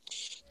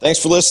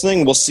 Thanks for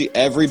listening. We'll see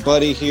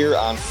everybody here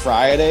on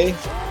Friday,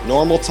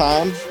 normal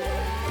time,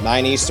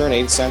 9 Eastern,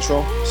 8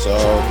 Central. So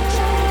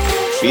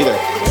be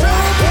there.